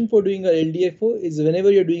indication for doing a LDFO is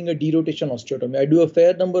whenever you're doing a derotation osteotomy. I do a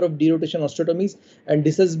fair number of derotation osteotomies, and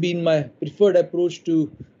this has been my preferred approach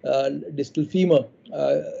to distal femur.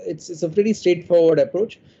 It's a pretty straightforward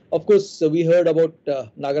approach. Of course, we heard about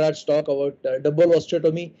Nagraj talk about double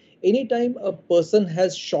osteotomy. Anytime a person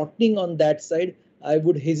has shortening on that side, I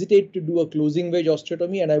would hesitate to do a closing wedge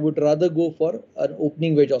osteotomy, and I would rather go for an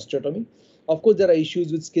opening wedge osteotomy. Of course, there are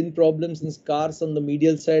issues with skin problems and scars on the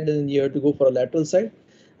medial side, and you have to go for a lateral side.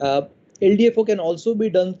 LDFO can also be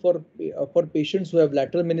done for patients who have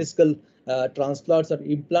lateral meniscal transplants or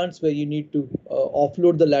implants where you need to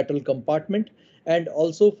offload the lateral compartment, and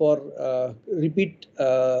also for repeat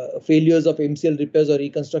failures of MCL repairs or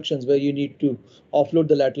reconstructions where you need to offload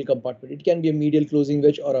the lateral compartment. It can be a medial closing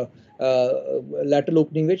wedge or a lateral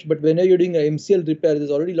opening wedge, but whenever you're doing an MCL repair,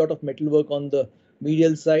 there's already a lot of metal work on the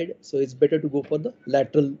medial side, so it's better to go for the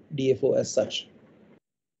lateral DFO as such.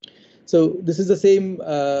 So this is the same,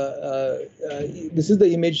 this is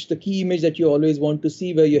the image, the key image that you always want to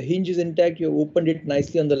see, where your hinge is intact, you opened it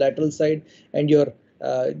nicely on the lateral side, and your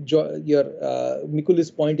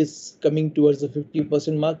Miculus point is coming towards the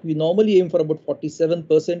 50% mark. We normally aim for about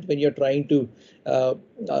 47% when you're trying to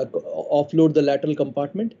offload the lateral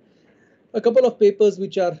compartment. a couple of papers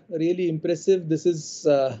which are really impressive. This is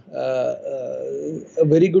a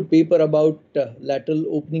very good paper about lateral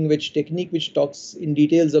opening wedge technique, which talks in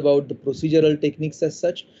details about the procedural techniques as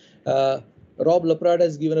such. Rob Laprade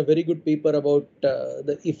has given a very good paper about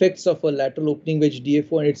the effects of a lateral opening wedge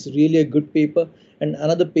DFO, and it's really a good paper. And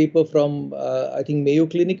another paper from, I think, Mayo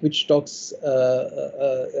Clinic, which talks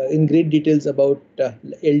in great details about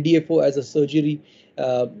LDFO as a surgery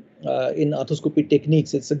in arthroscopy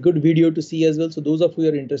techniques. It's a good video to see as well. So those of you who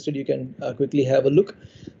are interested, you can quickly have a look.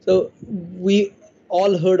 So we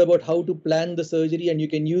all heard about how to plan the surgery, and you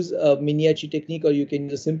can use a Miniachi technique, or you can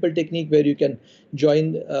use a simple technique where you can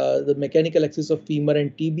join the mechanical axis of femur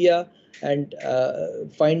and tibia and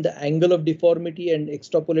find the angle of deformity and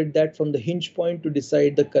extrapolate that from the hinge point to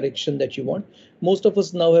decide the correction that you want. Most of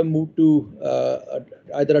us now have moved to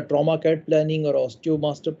either a trauma CAD planning or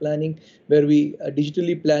osteomaster planning, where we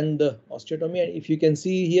digitally plan the osteotomy. And if you can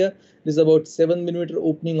see here, this is about 7mm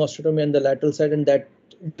opening osteotomy on the lateral side, and that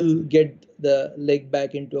will get the leg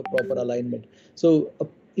back into a proper alignment. So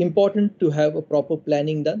important to have a proper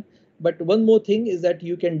planning done. But one more thing is that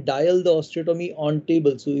you can dial the osteotomy on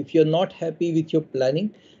table. So if you're not happy with your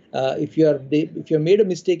planning, if you made a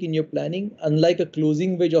mistake in your planning, unlike a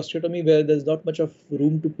closing wedge osteotomy where there's not much of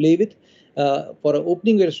room to play with, for an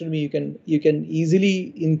opening wedge osteotomy, you can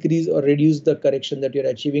easily increase or reduce the correction that you're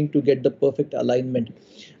achieving to get the perfect alignment.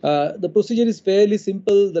 The procedure is fairly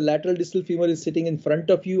simple. The lateral distal femur is sitting in front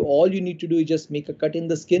of you. All you need to do is just make a cut in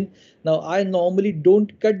the skin. Now, I normally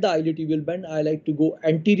don't cut the iliotibial band. I like to go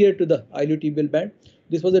anterior to the iliotibial band.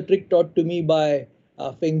 This was a trick taught to me by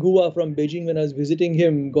Feng Hua from Beijing when I was visiting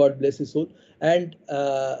him, God bless his soul. And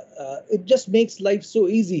it just makes life so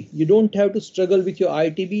easy. You don't have to struggle with your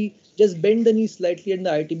ITB. Just bend the knee slightly and the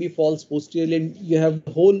ITB falls posteriorly, and you have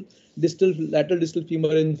the whole lateral distal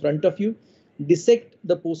femur in front of you. Dissect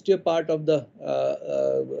the posterior part of the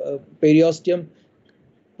periosteum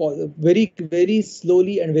very, very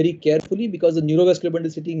slowly and very carefully, because the neurovascular bundle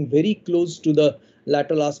is sitting very close to the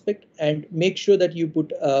lateral aspect, and make sure that you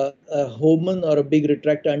put a Homan or a big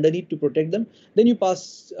retractor underneath to protect them. Then you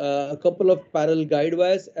pass a couple of parallel guide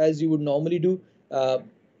wires as you would normally do,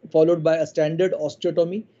 followed by a standard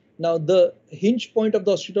osteotomy. Now, the hinge point of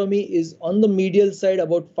the osteotomy is on the medial side,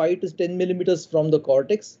 about 5 to 10mm from the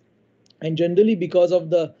cortex. And generally, because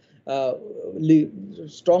of the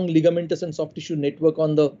strong ligamentous and soft tissue network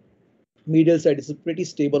on the medial side, it's a pretty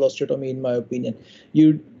stable osteotomy, in my opinion.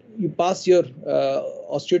 You pass your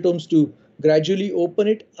osteotomes to gradually open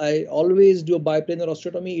it. I always do a biplanar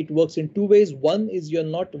osteotomy. It works in two ways. One is you're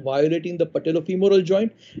not violating the patellofemoral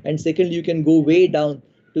joint, and second, you can go way down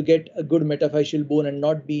to get a good metaphyseal bone and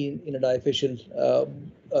not be in a diaphyseal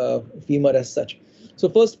femur as such. So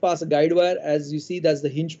first pass a guide wire. As you see, that's the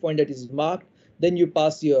hinge point that is marked. Then you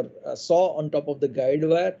pass your saw on top of the guide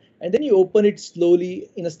wire, and then you open it slowly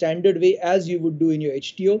in a standard way as you would do in your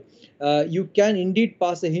HTO. You can indeed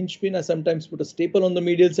pass a hinge pin. I sometimes put a staple on the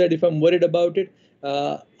medial side if I'm worried about it.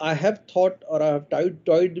 I have thought, or I have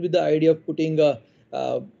toyed with the idea of putting a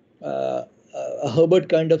Herbert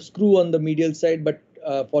kind of screw on the medial side, but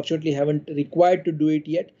fortunately haven't required to do it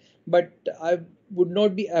yet. But I would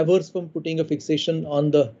not be averse from putting a fixation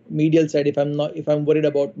on the medial side if I'm worried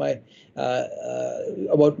about my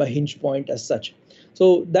hinge point as such.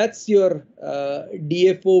 So that's your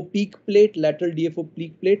DFO peak plate, lateral DFO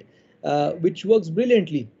peak plate, which works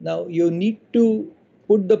brilliantly. Now you need to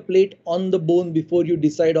put the plate on the bone before you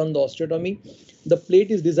decide on the osteotomy. The plate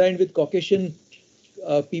is designed with Caucasian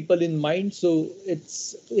people in mind, so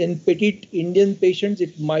it's in petite Indian patients.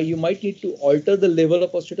 You might need to alter the level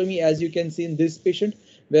of osteotomy, as you can see in this patient,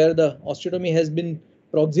 where the osteotomy has been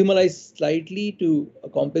proximalized slightly to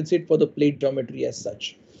compensate for the plate geometry as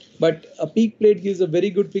such. But a peak plate gives a very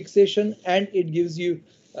good fixation, and it gives you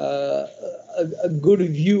a good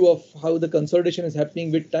view of how the consolidation is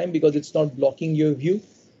happening with time, because it's not blocking your view.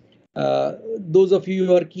 Those of you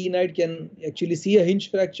who are keen-eyed can actually see a hinge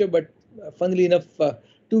fracture, but funnily enough,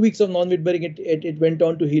 2 weeks of non-weight bearing, it went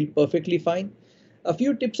on to heal perfectly fine. A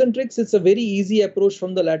few tips and tricks. It's a very easy approach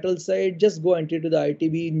from the lateral side. Just go anterior to the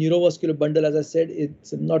ITB. Neurovascular bundle, as I said,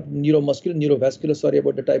 it's not neuromuscular, neurovascular, sorry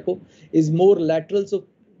about the typo, is more lateral. So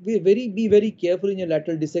be very careful in your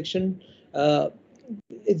lateral dissection.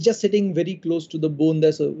 It's just sitting very close to the bone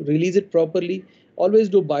there, so release it properly. Always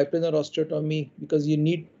do biplanar osteotomy, because you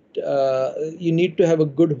need to have a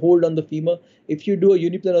good hold on the femur. If you do a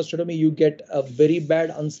uniplanar osteotomy, you get a very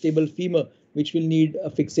bad unstable femur, which will need a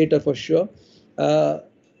fixator for sure.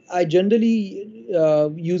 I generally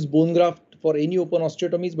use bone graft for any open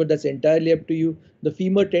osteotomies, but that's entirely up to you. The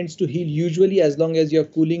femur tends to heal usually as long as you're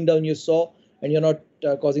cooling down your saw and you're not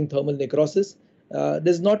causing thermal necrosis.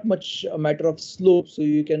 There's not much a matter of slope, so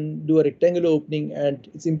you can do a rectangular opening, and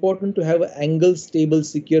it's important to have an angle stable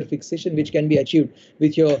secure fixation, which can be achieved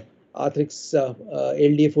with your Arthrex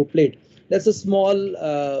LDFO plate. That's a small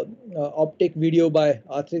optic video by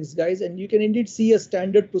Arthrex guys, and you can indeed see a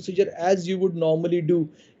standard procedure as you would normally do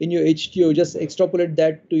in your HTO. Just extrapolate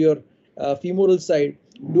that to your femoral side,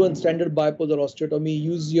 do a standard bipolar osteotomy,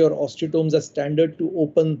 use your osteotomes as standard to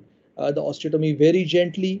open the osteotomy very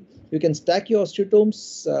gently. You can stack your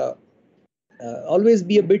osteotomes. Always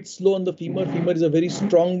be a bit slow on the femur. Femur is a very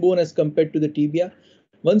strong bone as compared to the tibia.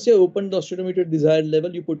 Once you open the osteotomy to desired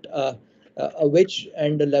level, you put a wedge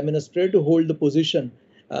and a laminar spread to hold the position,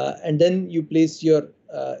 and then you place your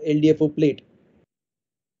LDFO plate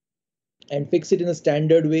and fix it in a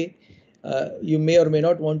standard way. You may or may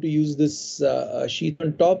not want to use this sheath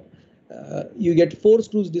on top. You get 4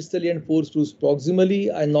 screws distally and 4 screws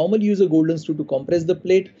proximally. I normally use a golden screw to compress the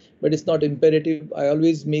plate, but it's not imperative. I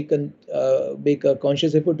always make a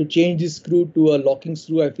conscious effort to change this screw to a locking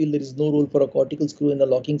screw. I feel there is no role for a cortical screw in the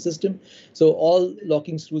locking system. So all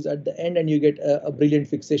locking screws at the end, and you get a brilliant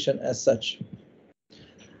fixation as such.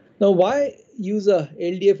 Now, why use a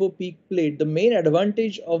LDFO peak plate? The main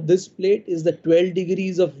advantage of this plate is the 12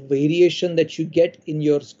 degrees of variation that you get in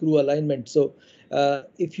your screw alignment. So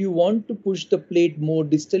if you want to push the plate more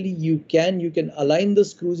distally, you can align the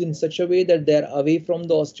screws in such a way that they're away from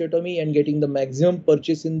the osteotomy and getting the maximum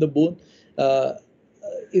purchase in the bone.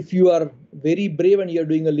 If you are very brave and you're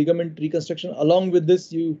doing a ligament reconstruction, along with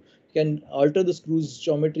this, you can alter the screws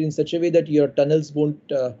geometry in such a way that your tunnels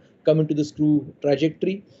won't come into the screw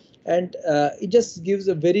trajectory. And it just gives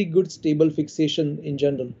a very good stable fixation in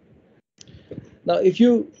general. Now,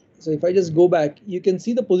 if I just go back, you can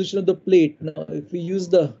see the position of the plate. Now, if we use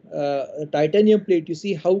the titanium plate, you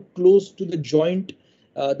see how close to the joint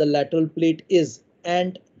the lateral plate is.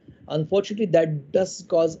 And unfortunately, that does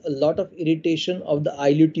cause a lot of irritation of the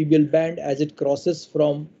iliotibial band as it crosses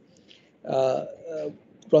from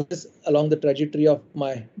process along the trajectory of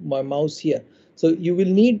my mouse here. So you will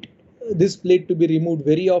need this plate to be removed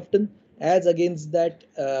very often. As against that,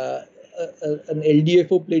 an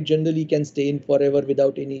LDFO plate generally can stay in forever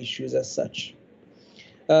without any issues as such.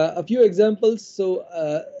 A few examples. So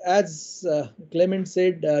as Clement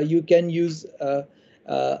said, you can use a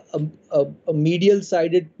medial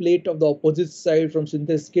sided plate of the opposite side from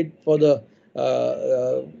synthesis kit for your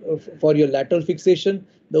lateral fixation.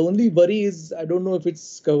 The only worry is I don't know if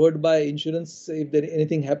it's covered by insurance if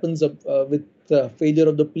anything happens with failure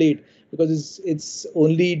of the plate, because it's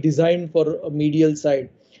only designed for a medial side.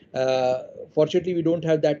 Fortunately, we don't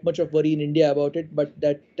have that much of worry in India about it, but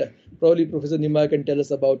that probably Professor Niemeyer can tell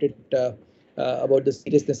us about it, about the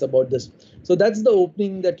seriousness about this. So that's the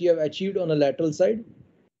opening that you have achieved on a lateral side.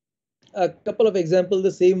 A couple of examples,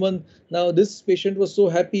 the same one. Now, this patient was so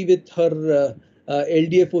happy with her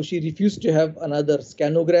LDFO, she refused to have another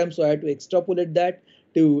scanogram, so I had to extrapolate that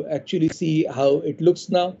to actually see how it looks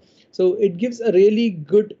now. So it gives a really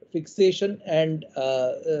good fixation and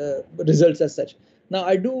results as such. Now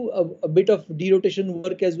I do a bit of derotation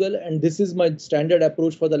work as well, and this is my standard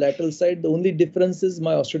approach for the lateral side. The only difference is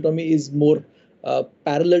my osteotomy is more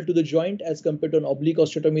parallel to the joint as compared to an oblique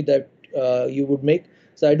osteotomy that you would make.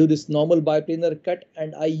 So I do this normal biplanar cut,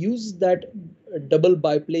 and I use that double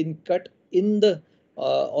biplane cut in the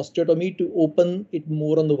osteotomy to open it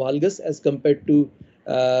more on the valgus as compared to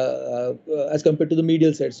the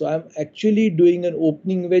medial side. So I'm actually doing an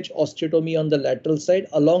opening wedge osteotomy on the lateral side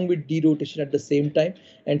along with derotation at the same time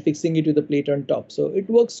and fixing it with the plate on top. So it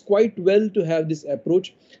works quite well to have this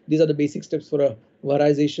approach. These are the basic steps for a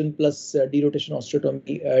varization plus derotation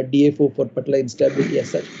osteotomy, DFO for patellar instability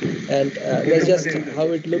as such. And that's just how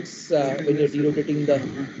it looks when you're derotating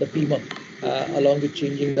the femur along with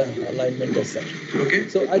changing the alignment as such. Okay.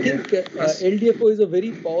 So I think LDFO is a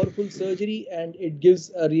very powerful surgery, and it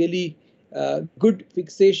gives a really good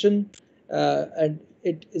fixation, and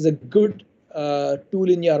it is a good tool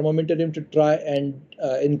in your armamentarium to try and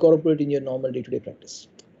incorporate in your normal day-to-day practice.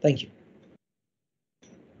 Thank you.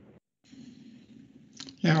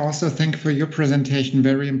 Yeah, also thank you for your presentation.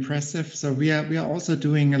 Very impressive. So we are also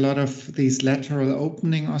doing a lot of these lateral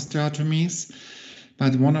opening osteotomies,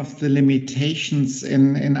 but one of the limitations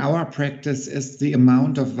in our practice is the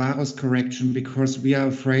amount of varus correction, because we are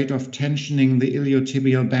afraid of tensioning the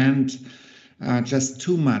iliotibial band just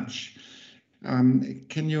too much.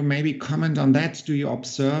 Can you maybe comment on that? Do you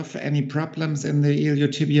observe any problems in the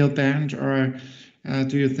iliotibial band, or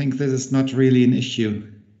do you think this is not really an issue?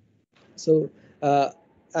 So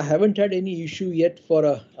I haven't had any issue yet for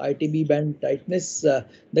a ITB band tightness.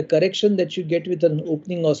 The correction that you get with an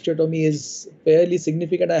opening osteotomy is fairly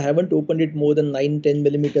significant. I haven't opened it more than 9-10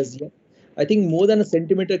 millimeters yet. I think more than a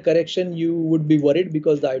centimeter correction, you would be worried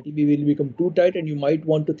because the ITB will become too tight, and you might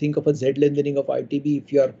want to think of a Z lengthening of ITB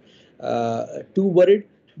if you're too worried.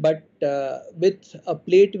 But with a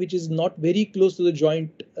plate which is not very close to the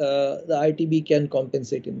joint, the ITB can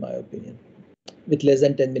compensate, in my opinion, with less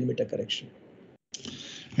than 10 millimeter correction.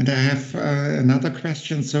 And I have another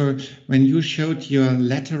question. So when you showed your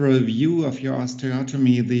lateral view of your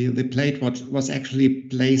osteotomy, the plate was actually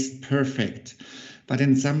placed perfect. But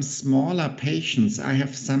in some smaller patients, I'm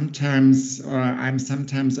sometimes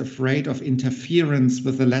afraid of interference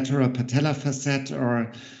with the lateral patellar facet or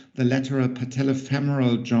the lateral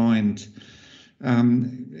patellofemoral joint.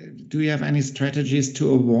 Do you have any strategies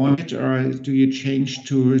to avoid, or do you change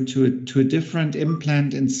to a different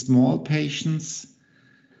implant in small patients?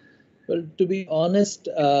 Well, to be honest,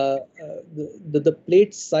 the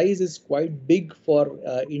plate size is quite big for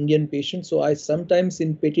Indian patients. So I sometimes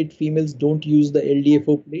in petite females don't use the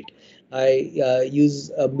LDFO plate. I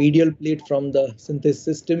use a medial plate from the synthesis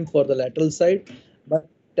system for the lateral side. But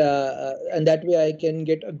and that way I can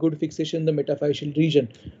get a good fixation in the metaphyseal region.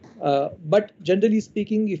 But generally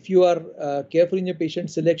speaking, if you are careful in your patient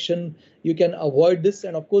selection, you can avoid this.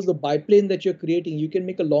 And of course, the biplane that you're creating, you can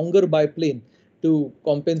make a longer biplane to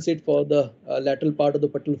compensate for the lateral part of the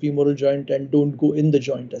patellofemoral joint and don't go in the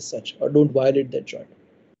joint as such, or don't violate that joint.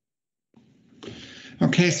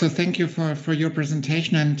 Okay, so thank you for your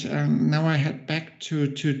presentation. And now I head back to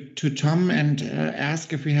Tom and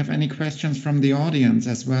ask if we have any questions from the audience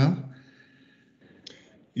as well.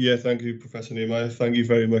 Yeah, thank you, Professor Niemeyer. Thank you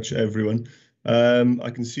very much, everyone. I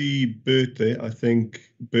can see Bert there. I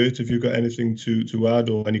think, Bert, have you got anything to add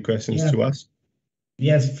or any questions to ask?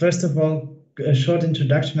 Yes, first of all, a short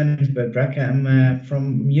introduction. My name is Bert Bracke. I'm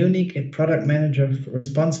from Munich, a product manager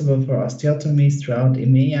responsible for osteotomies throughout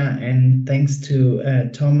EMEA. And thanks to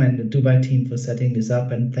Tom and the Dubai team for setting this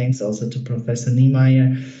up. And thanks also to Professor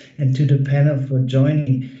Niemeyer and to the panel for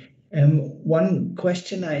joining. One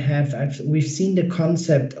question I have, we've seen the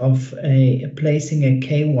concept of placing a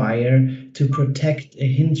K-wire to protect a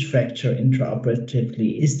hinge fracture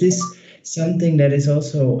intraoperatively. Is this something that is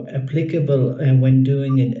also applicable when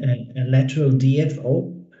doing a lateral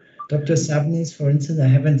DFO? Dr. Sabnis, for instance, I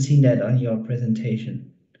haven't seen that on your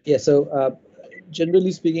presentation. Yeah, so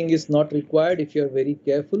generally speaking, it's not required if you're very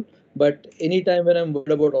careful. But anytime when I'm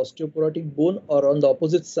worried about osteoporotic bone, or on the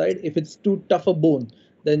opposite side, if it's too tough a bone,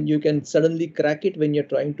 then you can suddenly crack it when you're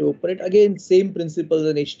trying to open it. Again, same principle as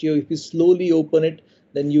an HTO. If you slowly open it,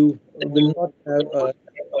 then you will not have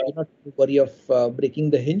not worry of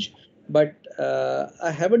breaking the hinge. But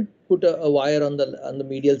I haven't put a wire on the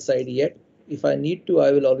medial side yet. If I need to,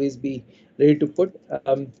 I will always be ready to put.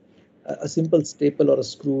 A simple staple or a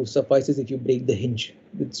screw suffices if you break the hinge.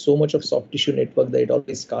 With so much of soft tissue network that it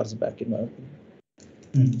always scars back, in my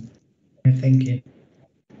opinion. Thank you.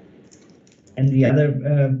 And the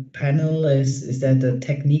other panel is that a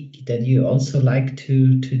technique that you also like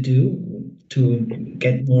to do to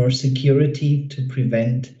get more security to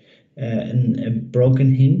prevent a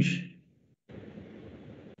broken hinge?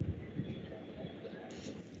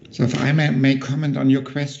 So if I may comment on your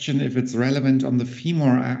question, if it's relevant on the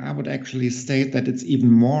femur, I would actually state that it's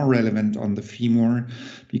even more relevant on the femur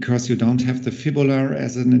because you don't have the fibula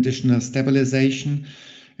as an additional stabilization.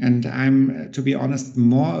 And I'm, to be honest,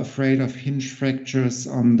 more afraid of hinge fractures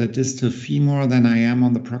on the distal femur than I am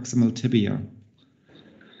on the proximal tibia.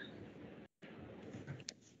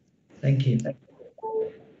 Thank you.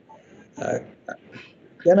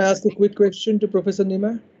 Can I ask a quick question to Professor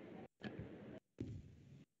Niemeyer?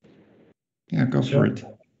 Yeah, go for it.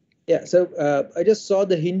 Yeah, so I just saw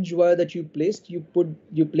the hinge wire that you placed. You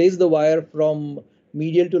placed the wire from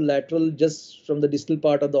medial to lateral, just from the distal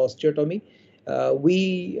part of the osteotomy.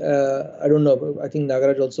 I don't know, I think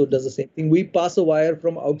Nagraj also does the same thing. We pass a wire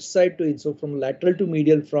from outside to in, so from lateral to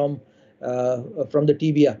medial from the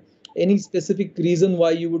tibia. Any specific reason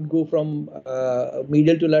why you would go from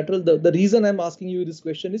medial to lateral? The reason I'm asking you this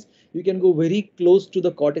question is you can go very close to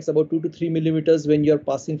the cortex, about 2 to 3 millimeters when you're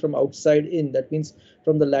passing from outside in. That means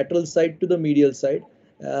from the lateral side to the medial side.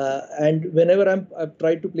 And whenever I've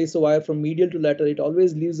tried to place a wire from medial to lateral, it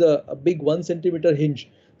always leaves a big 1 centimeter hinge.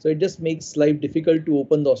 So it just makes life difficult to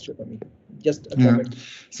open the osteotomy. Just a comment.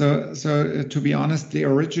 So to be honest, the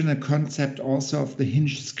original concept also of the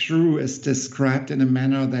hinge screw is described in a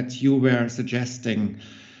manner that you were suggesting.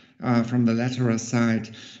 from the lateral side.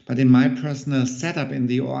 But in my personal setup in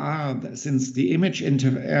the OR, since the image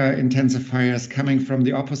intensifier is coming from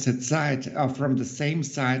the opposite side, from the same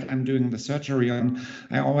side I'm doing the surgery on,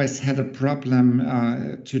 I always had a problem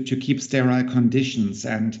to keep sterile conditions.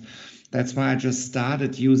 And that's why I just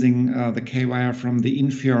started using the K-wire from the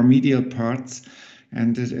inferior medial parts.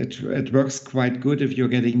 And it works quite good if you're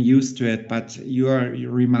getting used to it, but your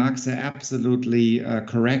remarks are absolutely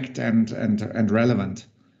correct and relevant.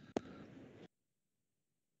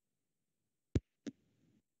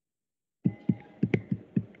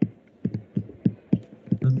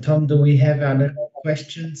 Tom, do we have other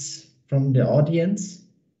questions from the audience?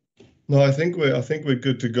 No, I think we're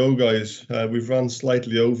good to go, guys. We've run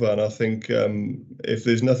slightly over, and I think if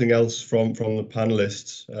there's nothing else from the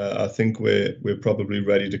panelists, I think we're probably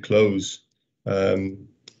ready to close.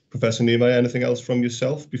 Professor Niemeyer, anything else from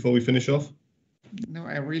yourself before we finish off? No,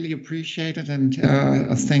 I really appreciate it, and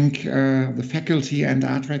I thank the faculty and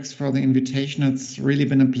Arthrex for the invitation. It's really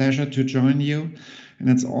been a pleasure to join you, and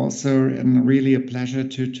it's also really a pleasure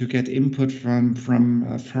to get input from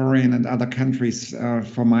foreign and other countries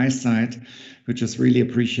for my side, which is really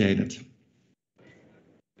appreciated.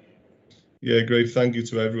 Yeah, great. Thank you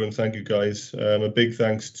to everyone. Thank you, guys. A big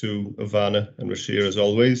thanks to Ivana and Rashir, as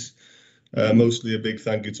always. Mostly a big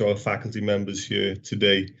thank you to our faculty members here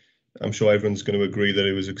today. I'm sure everyone's going to agree that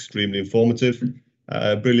it was extremely informative.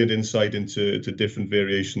 Brilliant insight into different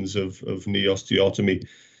variations of knee osteotomy.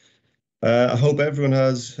 I hope everyone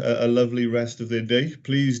has a lovely rest of their day.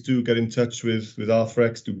 Please do get in touch with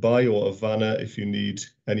Arthrex Dubai or Ivana if you need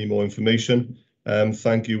any more information.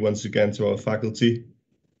 Thank you once again to our faculty,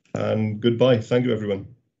 and goodbye. Thank you, everyone.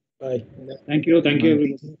 Bye. Thank you. Thank you,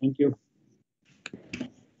 everyone. Thank you.